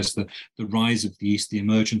international affairs, the rise of the East, the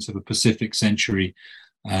emergence of a Pacific century,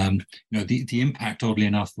 the impact, oddly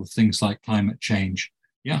enough, of things like climate change.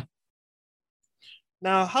 Yeah.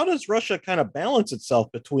 Now, how does Russia kind of balance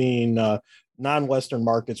itself between non-Western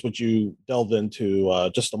markets, which you delved into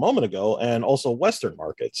just a moment ago, and also Western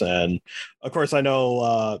markets? And of course, I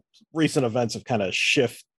know recent events have kind of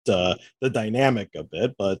shifted the dynamic a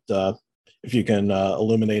bit, but if you can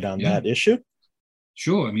illuminate on that issue.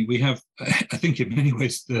 Sure. We have, I think in many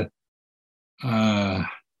ways, the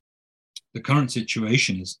current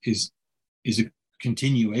situation is a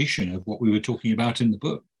continuation of what we were talking about in the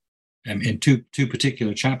book. In two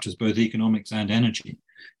particular chapters, both economics and energy,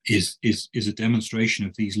 is a demonstration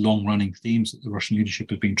of these long-running themes that the Russian leadership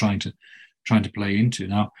has been trying to play into.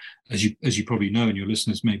 Now, as you probably know, and your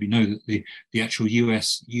listeners maybe know, that the actual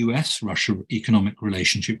US-Russia economic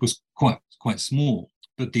relationship was quite small,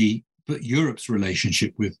 but Europe's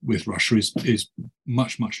relationship with Russia is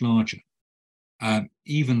much larger.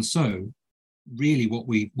 Even so, really, what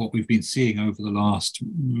we've been seeing over the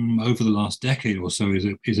last decade or so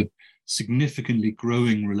is a significantly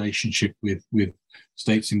growing relationship with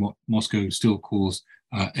states in what Moscow still calls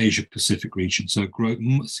Asia Pacific region. So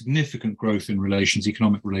significant growth in relations,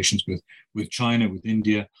 economic relations with China, with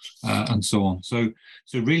India, and so on. So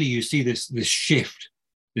really, you see this shift,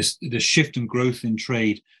 this shift and growth in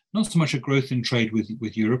trade. Not so much a growth in trade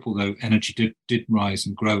with Europe, although energy did rise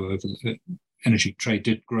and grow energy trade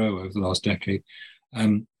did grow over the last decade,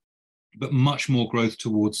 but much more growth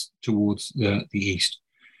towards the East.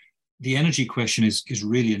 The energy question is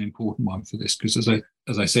really an important one for this, because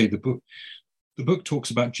as I say, the book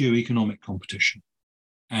talks about geoeconomic competition,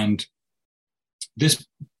 and this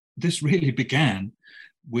really began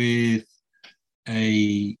with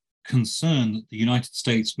a concern that the United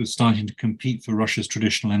States was starting to compete for Russia's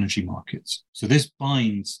traditional energy markets. So this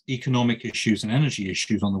binds economic issues and energy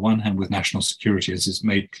issues on the one hand with national security, as is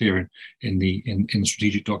made clear in the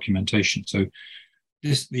strategic documentation. So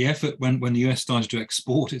the effort when the US started to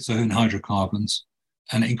export its own hydrocarbons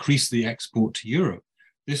and increase the export to Europe,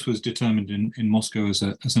 this was determined in Moscow as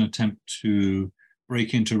an attempt to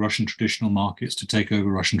break into Russian traditional markets, to take over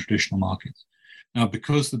Russian traditional markets. Now,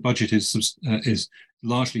 because the budget is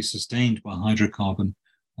largely sustained by hydrocarbon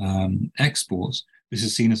exports, this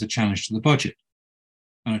is seen as a challenge to the budget.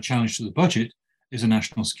 And a challenge to the budget is a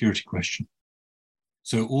national security question.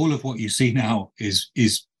 So all of what you see now is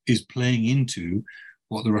playing into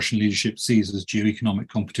what the Russian leadership sees as geoeconomic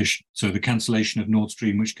competition. So the cancellation of Nord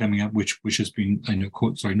Stream, which has been,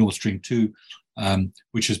 Nord Stream 2,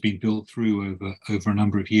 which has been built through over a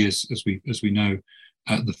number of years, as we know.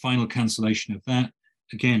 The final cancellation of that,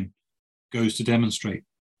 again, goes to demonstrate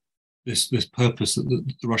this purpose that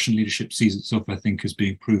the Russian leadership sees itself, I think, as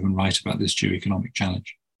being proven right about this geoeconomic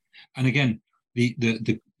challenge. And again,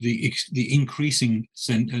 the increasing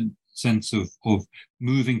sense of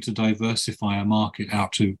moving to diversify our market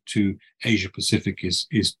out to Asia Pacific is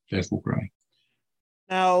therefore growing.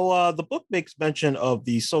 Now, the book makes mention of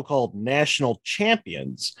the so-called national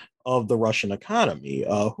champions of the Russian economy.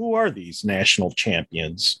 Who are these national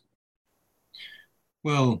champions?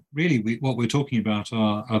 Well, really, what we're talking about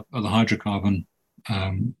are the hydrocarbon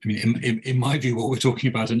I mean, in my view, what we're talking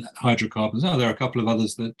about in hydrocarbons, there are a couple of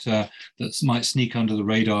others that might sneak under the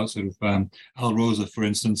radar, sort of Alrosa, for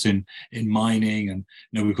instance, in mining, and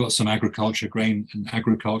we've got some agriculture, grain and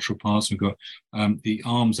agricultural parts. We've got the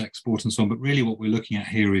arms export and so on. But really, what we're looking at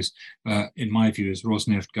here is, in my view, is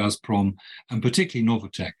Rosneft, Gazprom, and particularly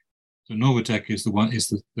Novatek. So Novatek is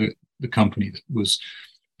the company that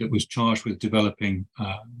was charged with developing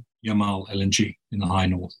Yamal LNG in the high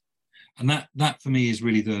north. And that for me is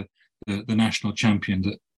really the national champion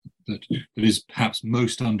that is perhaps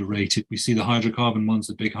most underrated. We see the hydrocarbon ones,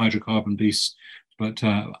 the big hydrocarbon beasts, but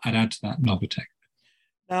I'd add to that Novatek.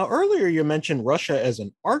 Now, earlier you mentioned Russia as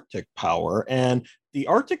an Arctic power, and the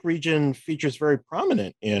Arctic region features very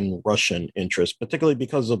prominent in Russian interest, particularly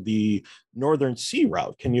because of the Northern Sea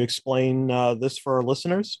Route. Can you explain this for our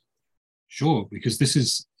listeners? Sure, because this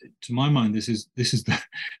is, to my mind, this is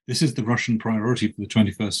the Russian priority for the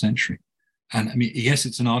 21st century. And I mean, yes,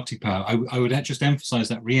 it's an Arctic power. I would just emphasize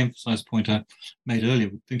that, re-emphasize the point I made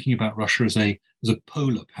earlier, thinking about Russia as a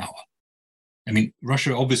polar power. I mean,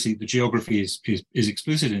 Russia, obviously, the geography is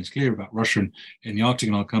explicit and it's clear about Russia in the Arctic,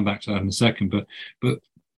 and I'll come back to that in a second. But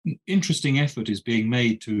interesting effort is being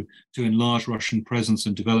made to enlarge Russian presence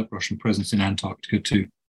and develop Russian presence in Antarctica too.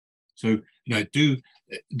 So,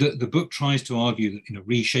 the book tries to argue that,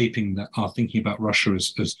 reshaping our thinking about Russia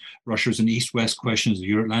as Russia as an East-West question, as a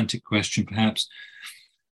Euro-Atlantic question, perhaps.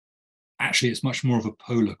 Actually, it's much more of a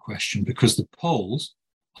polar question, because the poles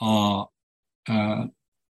are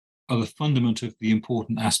the fundament of the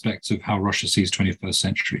important aspects of how Russia sees 21st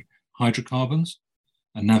century: hydrocarbons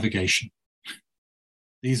and navigation.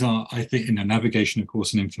 These are, I think, navigation, of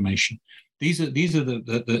course, and information. These are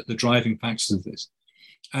the driving factors of this.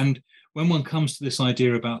 And when one comes to this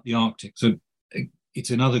idea about the Arctic, so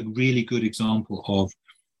it's another really good example of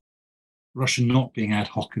Russia not being ad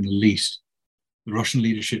hoc in the least. The Russian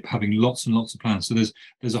leadership having lots and lots of plans. So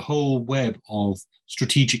there's a whole web of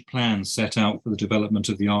strategic plans set out for the development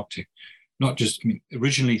of the Arctic, not just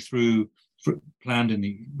originally planned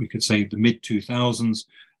in we could say the mid 2000s.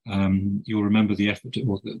 You'll remember the effort,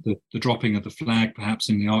 or the dropping of the flag, perhaps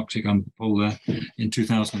in the Arctic under the pole there in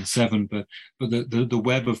 2007. But the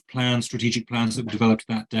web of plans, strategic plans that were developed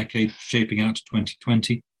that decade, shaping out to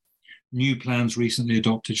 2020. New plans recently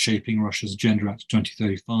adopted, shaping Russia's agenda out to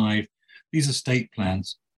 2035. These are state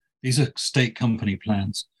plans. These are state company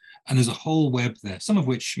plans, and there's a whole web there. Some of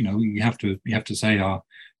which you have to say are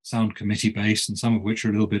sound committee based, and some of which are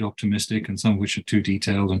a little bit optimistic, and some of which are too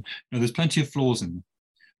detailed. And there's plenty of flaws in them.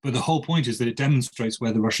 But the whole point is that it demonstrates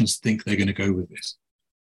where the Russians think they're going to go with this.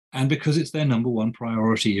 And because it's their number one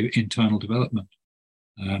priority, internal development.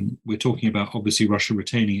 We're talking about, obviously, Russia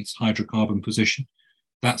retaining its hydrocarbon position.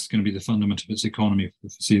 That's going to be the fundament of its economy for the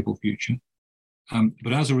foreseeable future.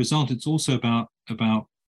 But as a result, it's also about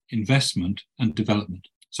investment and development.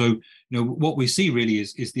 So, what we see really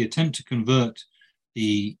is the attempt to convert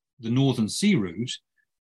the Northern Sea route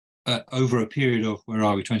over a period of,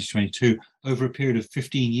 2022, over a period of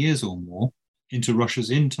 15 years or more, into Russia's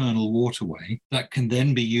internal waterway that can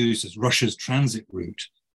then be used as Russia's transit route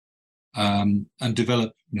and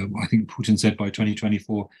develop, I think Putin said by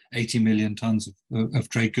 2024, 80 million tons of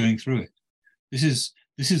trade going through it. This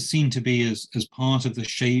is seen to be as part of the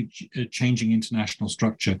changing international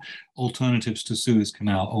structure, alternatives to Suez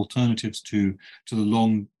Canal, alternatives to the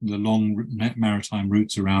long maritime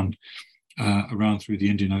routes around through the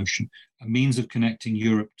Indian Ocean, a means of connecting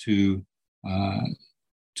Europe to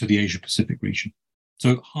the Asia-Pacific region.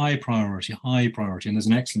 So high priority. And there's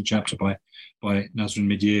an excellent chapter by Nazrin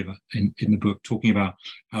Medieva in the book talking about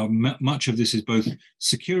how much of this is both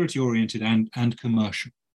security-oriented and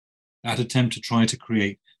commercial. That attempt to try to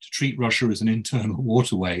treat Russia as an internal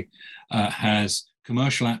waterway has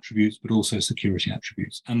commercial attributes, but also security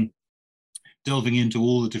attributes. And delving into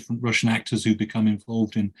all the different Russian actors who become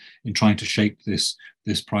involved in trying to shape this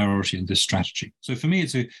priority and this strategy. So for me,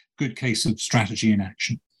 it's a good case of strategy in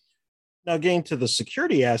action. Now, getting to the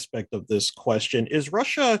security aspect of this question, is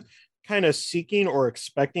Russia kind of seeking or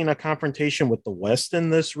expecting a confrontation with the West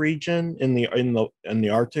in this region, in the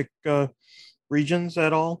Arctic regions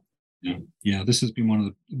at all? Yeah, this has been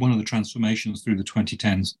one of the transformations through the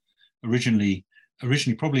 2010s. Originally,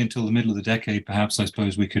 probably until the middle of the decade, perhaps, I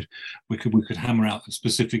suppose we could hammer out a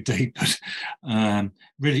specific date, but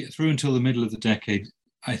really through until the middle of the decade,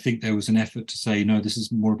 I think there was an effort to say, no, this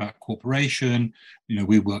is more about cooperation.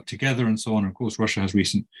 We work together and so on. And of course, Russia has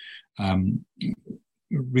recent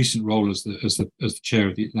role as the chair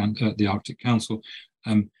of the Arctic Council.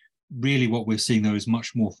 really what we're seeing, though, is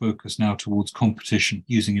much more focus now towards competition,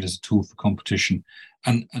 using it as a tool for competition,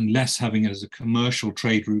 and less having it as a commercial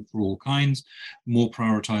trade route for all kinds, more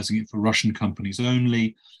prioritizing it for Russian companies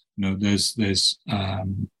only. There's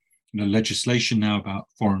legislation now about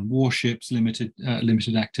foreign warships, limited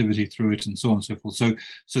activity through it, and so on and so forth.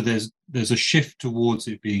 So there's a shift towards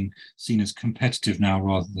it being seen as competitive now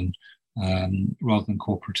rather than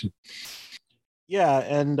cooperative. Yeah,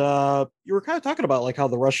 and you were kind of talking about like how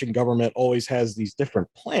the Russian government always has these different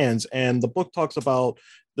plans, and the book talks about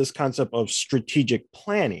this concept of strategic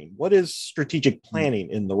planning. What is strategic planning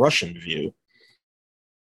in the Russian view?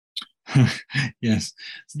 Yes,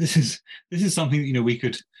 so this is something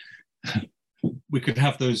we could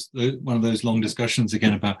have one of those long discussions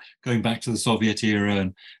again about going back to the Soviet era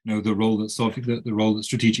and the role that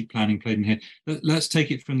strategic planning played in here. Let's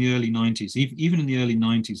take it from the early 90s. Even in the early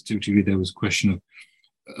 90s, to a degree, there was a question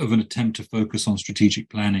of an attempt to focus on strategic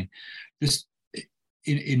planning. This,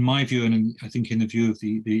 in my view, and I think in the view of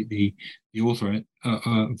the author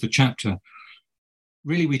of the chapter,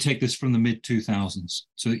 really, we take this from the mid-2000s.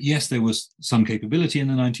 So yes, there was some capability in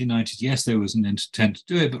the 1990s. Yes, there was an intent to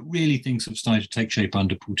do it, but really things have started to take shape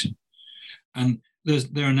under Putin. And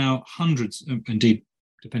there are now hundreds, indeed,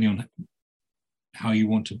 depending on how you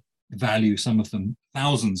want to value some of them,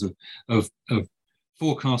 thousands of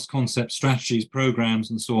forecast concepts, strategies, programs,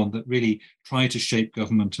 and so on that really try to shape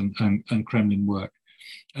government and Kremlin work.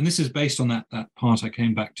 And this is based on that part I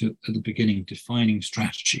came back to at the beginning, defining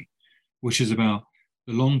strategy, which is about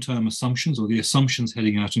the long-term assumptions, or the assumptions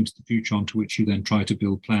heading out into the future, onto which you then try to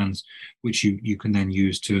build plans, which you can then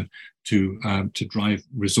use to drive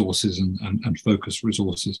resources and focus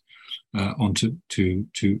resources onto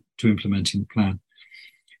implementing the plan.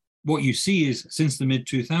 What you see is, since the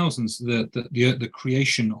mid-2000s, the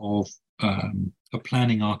creation of a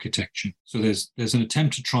planning architecture. So there's an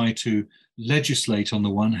attempt to try to legislate on the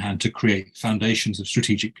one hand to create foundations of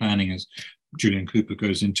strategic planning, as Julian Cooper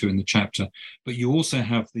goes into in the chapter, but you also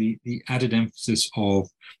have the added emphasis of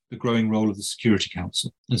the growing role of the Security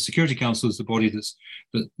Council. The Security Council is the body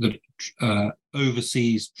that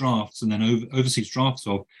oversees drafts and then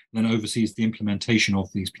oversees the implementation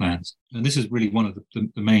of these plans. And this is really one of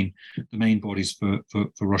the main bodies for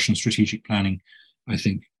Russian strategic planning, I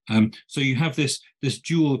think. So you have this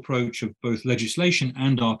dual approach of both legislation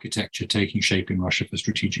and architecture taking shape in Russia for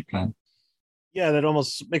strategic plan. Yeah, that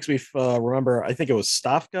almost makes me remember, I think it was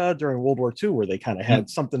Stavka during World War II, where they kind of had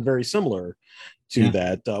something very similar to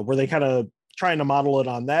that. Were they kind of trying to model it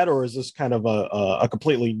on that, or is this kind of a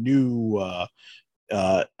completely new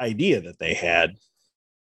idea that they had?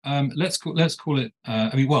 Let's call it.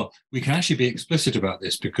 We can actually be explicit about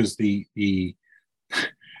this, because the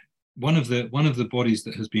one of the bodies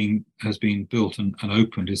that has been built and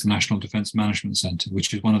opened is the National Defense Management Center,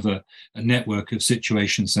 which is one of a network of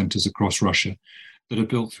situation centers across Russia that are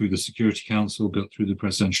built through the Security Council, built through the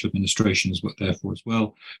presidential administration, therefore as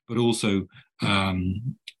well, but also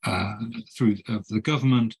through the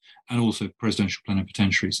government and also presidential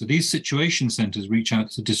plenipotentiary. So these situation centers reach out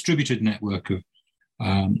to a distributed network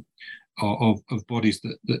of bodies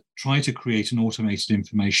that try to create an automated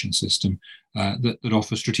information system that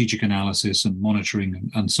offers strategic analysis and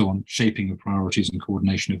monitoring and so on, shaping of priorities and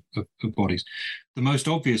coordination of bodies. The most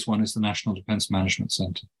obvious one is the National Defense Management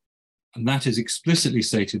Center. And that is explicitly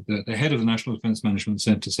stated that the head of the National Defense Management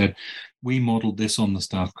Center said, we modeled this on the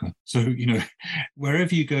Stavka. So,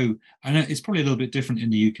 wherever you go, I know it's probably a little bit different in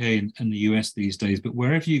the UK and the US these days, but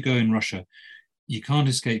wherever you go in Russia, you can't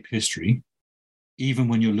escape history, even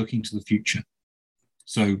when you're looking to the future.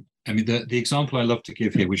 So, the example I love to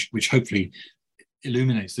give here, which hopefully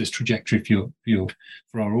illuminates this trajectory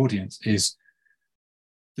for our audience, is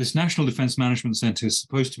this National Defense Management Center is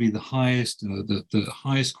supposed to be the highest, the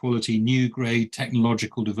highest quality, new grade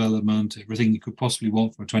technological development, everything you could possibly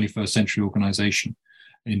want for a 21st century organization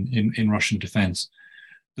in Russian defense.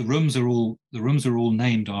 The rooms are all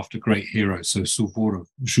named after great heroes, so Suvorov,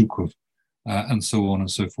 Zhukov, and so on and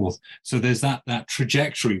so forth. So there's that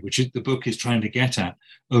trajectory, which the book is trying to get at,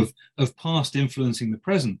 of past influencing the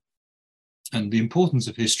present, and the importance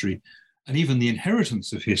of history, and even the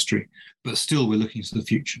inheritance of history, but still we're looking to the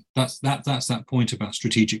future. That's that point about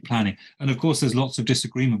strategic planning. And of course, there's lots of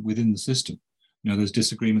disagreement within the system. There's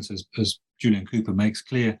disagreements, as Julian Cooper makes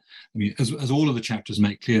clear. As all of the chapters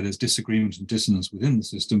make clear, there's disagreement and dissonance within the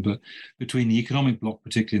system, but between the economic bloc,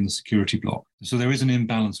 particularly, and the security bloc. So there is an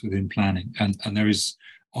imbalance within planning, and there is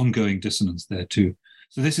ongoing dissonance there too.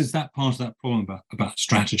 So this is that part of that problem about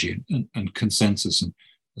strategy and consensus, and,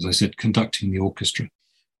 as I said, conducting the orchestra.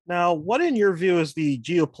 Now, what in your view is the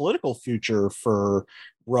geopolitical future for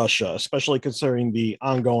Russia, especially considering the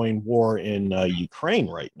ongoing war in Ukraine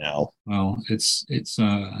right now? Well, it's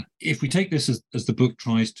if we take this as the book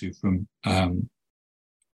tries to from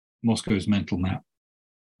Moscow's mental map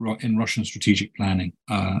in Russian strategic planning,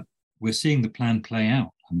 we're seeing the plan play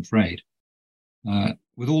out, I'm afraid,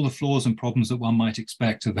 with all the flaws and problems that one might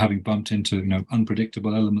expect of having bumped into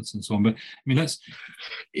unpredictable elements and so on. But I mean,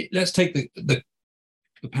 let's take the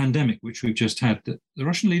pandemic, which we've just had. The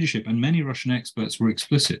Russian leadership and many Russian experts were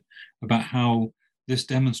explicit about how this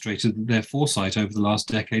demonstrated that their foresight over the last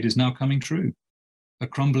decade is now coming true. A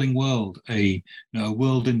crumbling world, a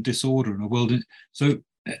world in disorder, and a world in... So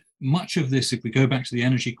much of this, if we go back to the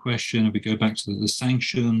energy question, if we go back to the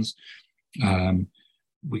sanctions,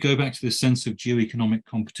 we go back to this sense of geo-economic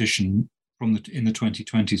competition in the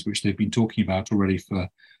 2020s, which they've been talking about already for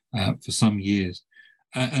some years.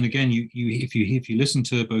 And again, if you listen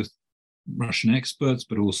to both Russian experts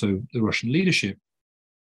but also the Russian leadership,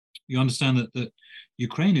 you understand that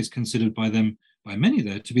Ukraine is considered by many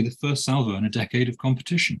there to be the first salvo in a decade of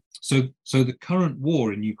competition. So the current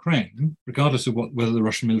war in Ukraine, regardless of whether the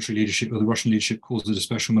Russian military leadership or the Russian leadership calls it a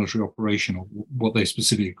special military operation or what they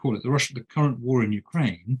specifically call it, the current war in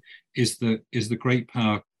Ukraine is the great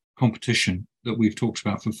power competition that we've talked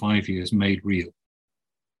about for 5 years made real.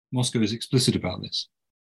 Moscow is explicit about this.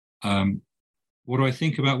 What do I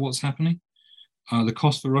think about what's happening? The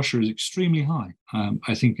cost for Russia is extremely high.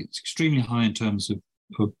 I think it's extremely high in terms of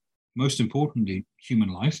most importantly, human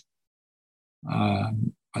life.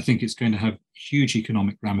 I think it's going to have huge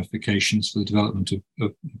economic ramifications for the development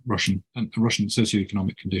of Russian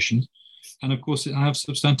socioeconomic conditions. And of course, it has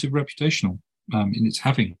substantive reputational, and it's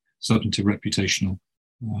having substantive reputational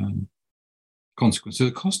consequences. So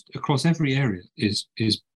the cost across every area is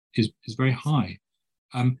very high.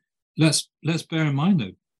 Let's bear in mind,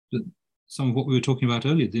 though, that some of what we were talking about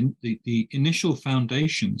earlier, the initial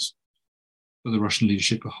foundations for the Russian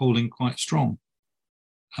leadership are holding quite strong.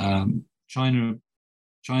 China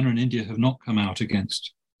and India have not come out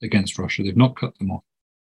against Russia. They've not cut them off.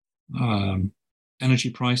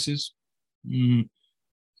 Energy prices, the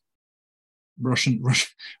Russian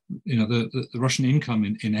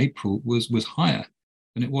income in April was higher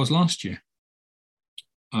than it was last year.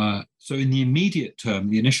 So in the immediate term,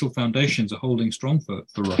 the initial foundations are holding strong for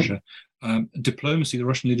Russia. Diplomacy, the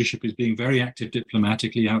Russian leadership is being very active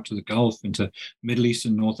diplomatically out to the Gulf, into Middle East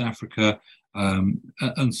and North Africa,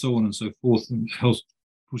 and so on and so forth. And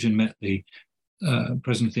Putin met the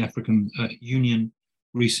president of the African Union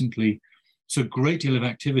recently. So a great deal of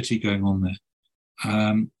activity going on there.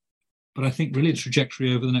 But I think really the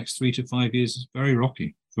trajectory over the next 3 to 5 years is very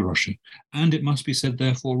rocky for Russia. And it must be said,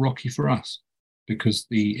 therefore, rocky for us. Because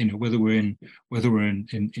whether we're in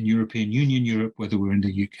European Union Europe, whether we're in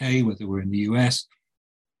the UK, whether we're in the US,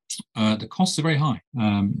 the costs are very high,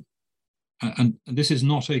 and this is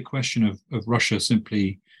not a question of Russia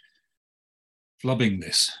simply flubbing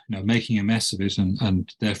this, making a mess of it,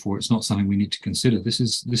 and therefore it's not something we need to consider. This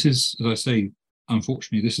is, as I say,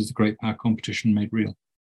 unfortunately, this is the great power competition made real,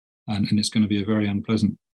 and it's going to be a very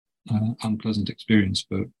unpleasant experience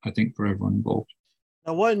for everyone involved.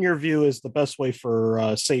 Now, what, in your view, is the best way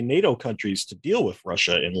for, say, NATO countries to deal with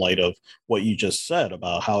Russia in light of what you just said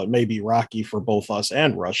about how it may be rocky for both us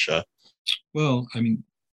and Russia? Well, I mean,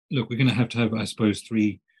 look, we're going to have, I suppose,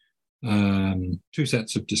 two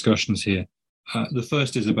sets of discussions here. The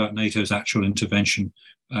first is about NATO's actual intervention,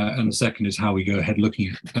 and the second is how we go ahead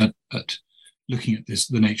looking at this,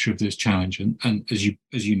 the nature of this challenge. And as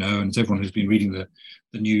you know, and as everyone who's been reading the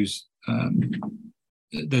news,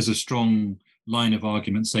 there's a strong line of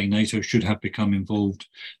argument saying NATO should have become involved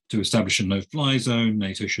to establish a no-fly zone.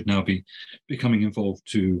 NATO should now be becoming involved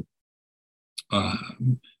to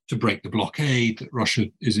break the blockade that Russia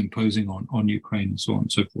is imposing on Ukraine, and so on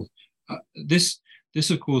and so forth. This,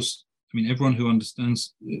 of course, I mean, everyone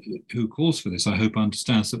who calls for this, I hope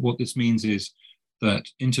understands that what this means is that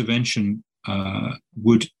intervention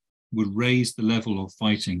would raise the level of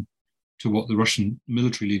fighting to what the Russian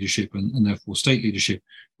military leadership and therefore state leadership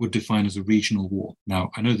would define as a regional war.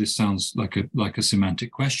 Now, I know this sounds like a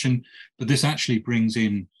semantic question, but this actually brings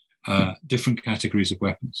in different categories of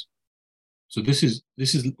weapons. So this is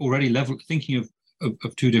already thinking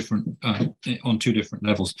of two different on two different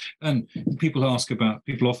levels. And people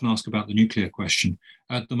often ask about the nuclear question.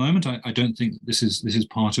 At the moment, I don't think this is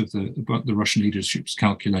part of the Russian leadership's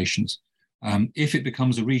calculations. If it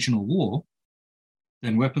becomes a regional war,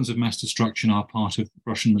 then weapons of mass destruction are part of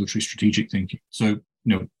Russian military strategic thinking. So,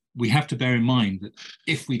 we have to bear in mind that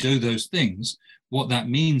if we do those things, what that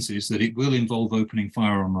means is that it will involve opening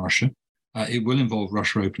fire on Russia. It will involve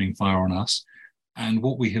Russia opening fire on us. And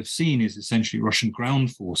what we have seen is essentially Russian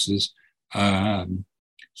ground forces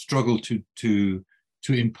struggle to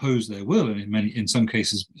impose their will, and in some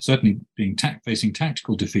cases certainly being facing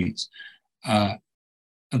tactical defeats and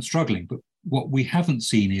struggling. But what we haven't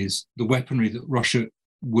seen is the weaponry that Russia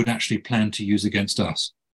would actually plan to use against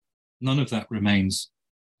us. None of that remains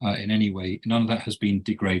in any way. None of that has been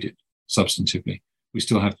degraded substantively. We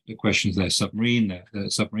still have the questions of their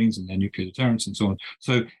submarines and their nuclear deterrence and so on.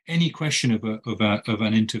 So any question of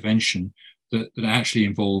an intervention that actually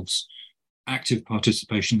involves active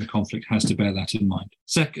participation in the conflict has to bear that in mind.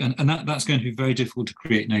 Second, and that's going to be very difficult to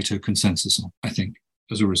create NATO consensus on, I think,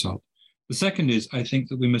 as a result. The second is, I think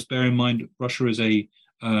that we must bear in mind Russia is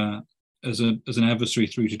as an adversary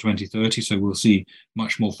through to 2030, so we'll see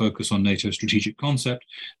much more focus on NATO strategic concept.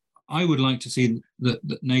 I would like to see that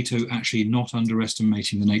NATO actually not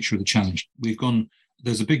underestimating the nature of the challenge.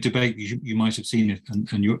 There's a big debate, you might have seen it,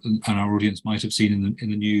 and our audience might have seen in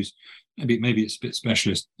the news. Maybe it's a bit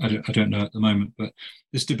specialist, I don't know at the moment, but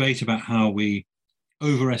this debate about how we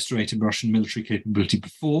overestimated Russian military capability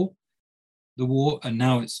before the war, and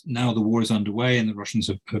now the war is underway and the Russians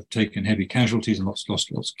have taken heavy casualties and lost lots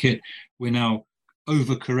of kit. We're now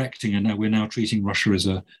overcorrecting, and now we're now treating Russia as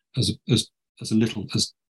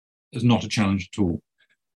not a challenge at all.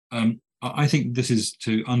 I think this is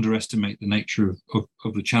to underestimate the nature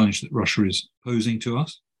of the challenge that Russia is posing to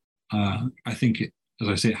us. I think as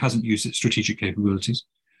I say, it hasn't used its strategic capabilities.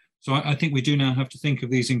 So I think we do now have to think of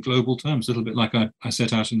these in global terms, a little bit like I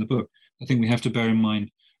set out in the book. I think we have to bear in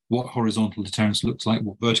mind what horizontal deterrence looks like,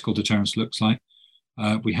 what vertical deterrence looks like.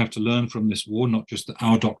 We have to learn from this war, not just that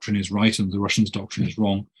our doctrine is right and the Russians' doctrine is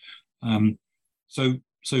wrong. So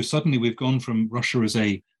suddenly we've gone from Russia as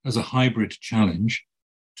a hybrid challenge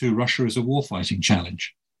to Russia as a warfighting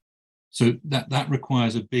challenge. So that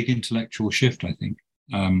requires a big intellectual shift, I think.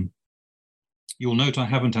 You'll note I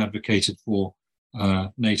haven't advocated for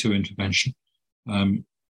NATO intervention.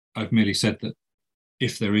 I've merely said that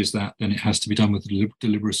if there is that, then it has to be done with the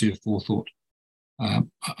deliberacy of forethought.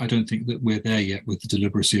 I don't think that we're there yet with the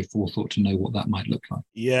deliberacy of forethought to know what that might look like.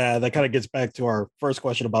 Yeah, that kind of gets back to our first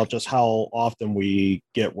question about just how often we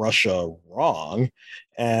get Russia wrong.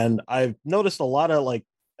 And I've noticed a lot of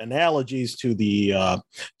analogies to the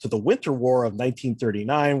Winter War of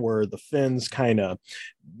 1939, where the Finns kind of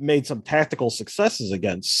made some tactical successes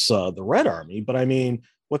against the Red Army. But I mean,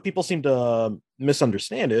 what people seem to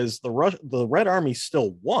misunderstand is the Red Army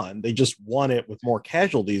still won. They just won it with more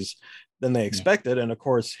casualties than they expected. Yeah. And of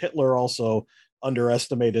course, Hitler also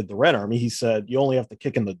underestimated the Red Army. He said, you only have to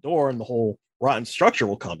kick in the door and the whole rotten structure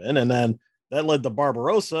will come in. And then that led to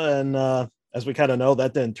Barbarossa. And as we kind of know,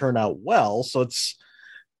 that didn't turn out well. So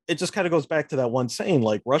it just kind of goes back to that one saying,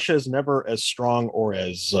 Russia is never as strong or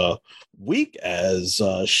as weak as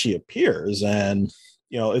she appears. And,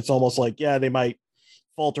 it's almost like, yeah, they might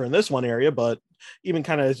falter in this one area, but even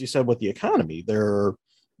kind of, as you said, with the economy, they're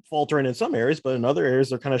faltering in some areas, but in other areas,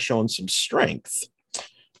 they're kind of showing some strength.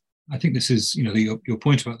 I think this is, your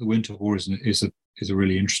point about the Winter War is a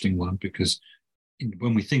really interesting one, because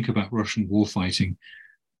when we think about Russian warfighting,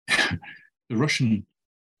 the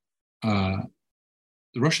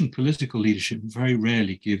Russian political leadership very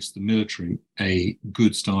rarely gives the military a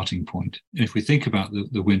good starting point. And if we think about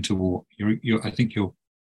the Winter War, I think your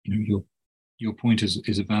point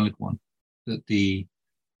is a valid one, that the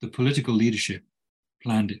political leadership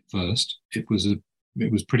planned it first. It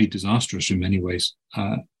was pretty disastrous in many ways,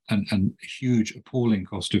 and a huge, appalling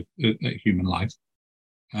cost of human life.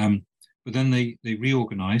 But then they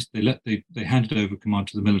reorganized. They handed over command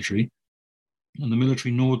to the military, and the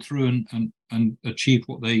military gnawed through and achieved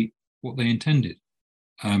what they intended.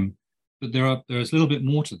 But there's a little bit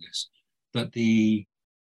more to this, that the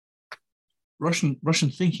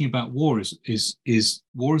Russian thinking about war is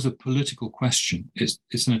war is a political question.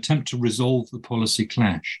 It's an attempt to resolve the policy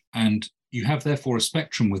clash, and you have therefore a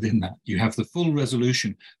spectrum within that. You have the full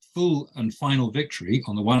resolution, full and final victory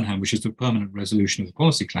on the one hand, which is the permanent resolution of the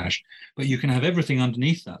policy clash, but you can have everything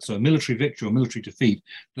underneath that. So a military victory or military defeat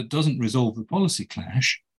that doesn't resolve the policy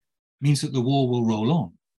clash means that the war will roll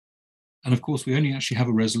on. And of course, we only actually have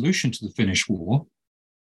a resolution to the Finnish war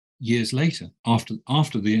years later, after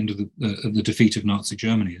the end of the defeat of Nazi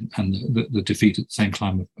Germany and the defeat at the same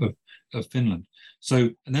time of Finland.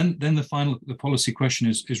 So, and then the policy question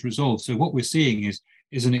is resolved. So what we're seeing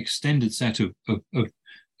is an extended set of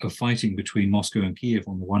fighting between Moscow and Kiev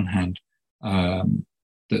on the one hand,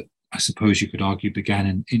 that I suppose you could argue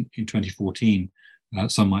began in 2014.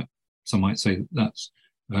 Some might say that's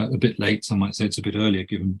a bit late. Some might say it's a bit earlier,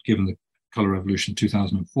 given the Colour Revolution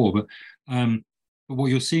 2004. But what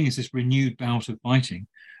you're seeing is this renewed bout of fighting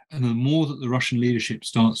And the more that the Russian leadership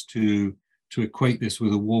starts to equate this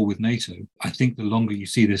with a war with NATO, I think the longer you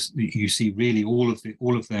see this, you see really all of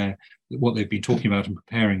their what they've been talking about and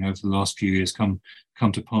preparing over the last few years come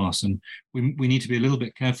to pass. And we need to be a little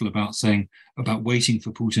bit careful about waiting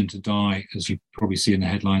for Putin to die, as you probably see in the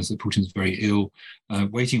headlines that Putin's very ill,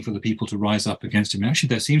 waiting for the people to rise up against him. Actually,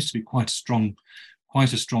 there seems to be quite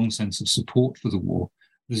a strong sense of support for the war.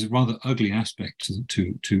 There's a rather ugly aspect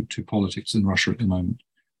to politics in Russia at the moment.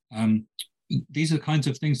 These are the kinds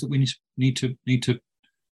of things that we need to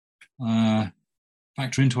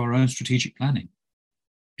factor into our own strategic planning.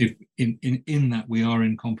 If in that we are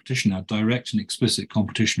in competition now, direct and explicit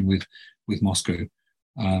competition with Moscow.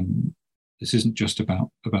 This isn't just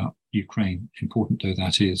about Ukraine, important though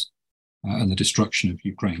that is, and the destruction of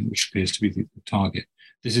Ukraine, which appears to be the target.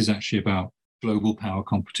 This is actually about global power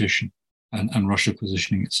competition and Russia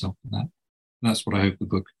positioning itself for that. That's what I hope the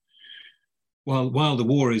book. While the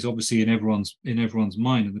war is obviously in everyone's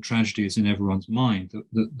mind, and the tragedy is in everyone's mind,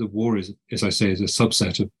 the war is, as I say, is a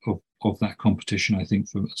subset of that competition, I think,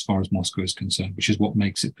 for as far as Moscow is concerned, which is what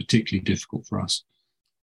makes it particularly difficult for us.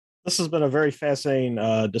 This has been a very fascinating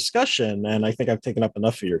discussion, and I think I've taken up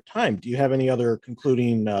enough of your time. Do you have any other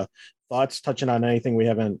concluding thoughts touching on anything we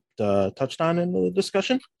haven't touched on in the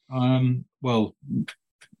discussion?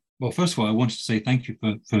 Well, first of all, I wanted to say thank you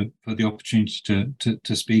for the opportunity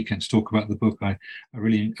to speak and to talk about the book. I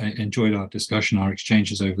really enjoyed our discussion, our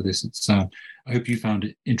exchanges over this. I hope you found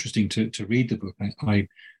it interesting to read the book. I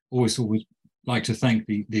always like to thank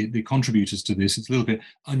the contributors to this. It's a little bit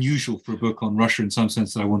unusual for a book on Russia in some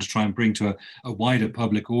sense that I want to try and bring to a wider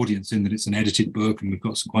public audience, in that it's an edited book and we've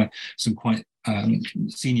got some quite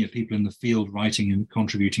senior people in the field writing and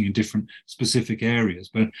contributing in different specific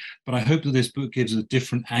areas. But I hope that this book gives a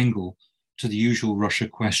different angle to the usual Russia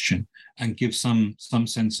question and gives some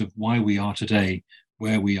sense of why we are today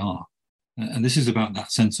where we are. And this is about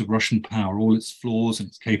that sense of Russian power, all its flaws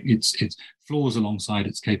and its flaws alongside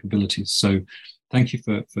its capabilities. So thank you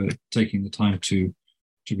for taking the time to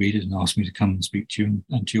read it and ask me to come and speak to you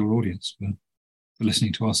and to your audience for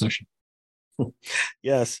listening to our session.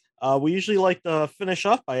 Yes. We usually like to finish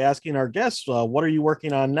off by asking our guests, what are you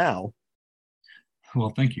working on now?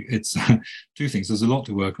 Well, thank you. It's two things. There's a lot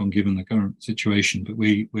to work on given the current situation, but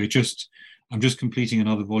I'm just completing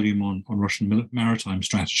another volume on Russian maritime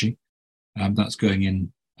strategy. That's going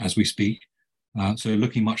in as we speak. So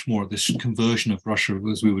looking much more at this conversion of Russia,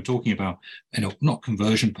 as we were talking about, not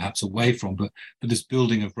conversion perhaps away from, but this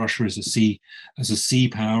building of Russia as a sea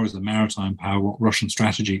power, as a maritime power, what Russian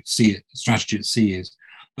strategy at sea is.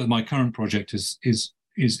 But my current project is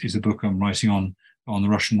a book I'm writing on the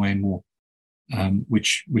Russian way and war,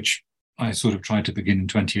 which I sort of tried to begin in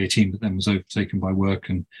 2018, but then was overtaken by work,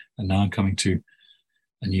 and now I'm coming to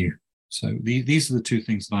anew. So these are the two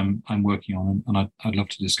things that I'm working on, and I'd love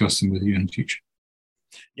to discuss them with you in the future.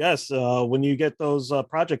 Yes, when you get those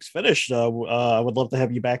projects finished, I would love to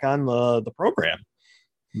have you back on the program.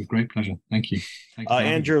 With great pleasure. Thank you.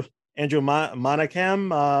 Andrew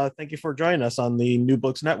Monagham, thank you for joining us on the New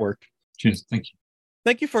Books Network. Cheers. Thank you.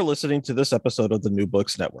 Thank you for listening to this episode of the New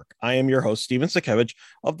Books Network. I am your host, Steven Sakevich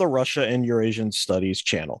of the Russia and Eurasian Studies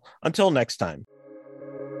channel. Until next time.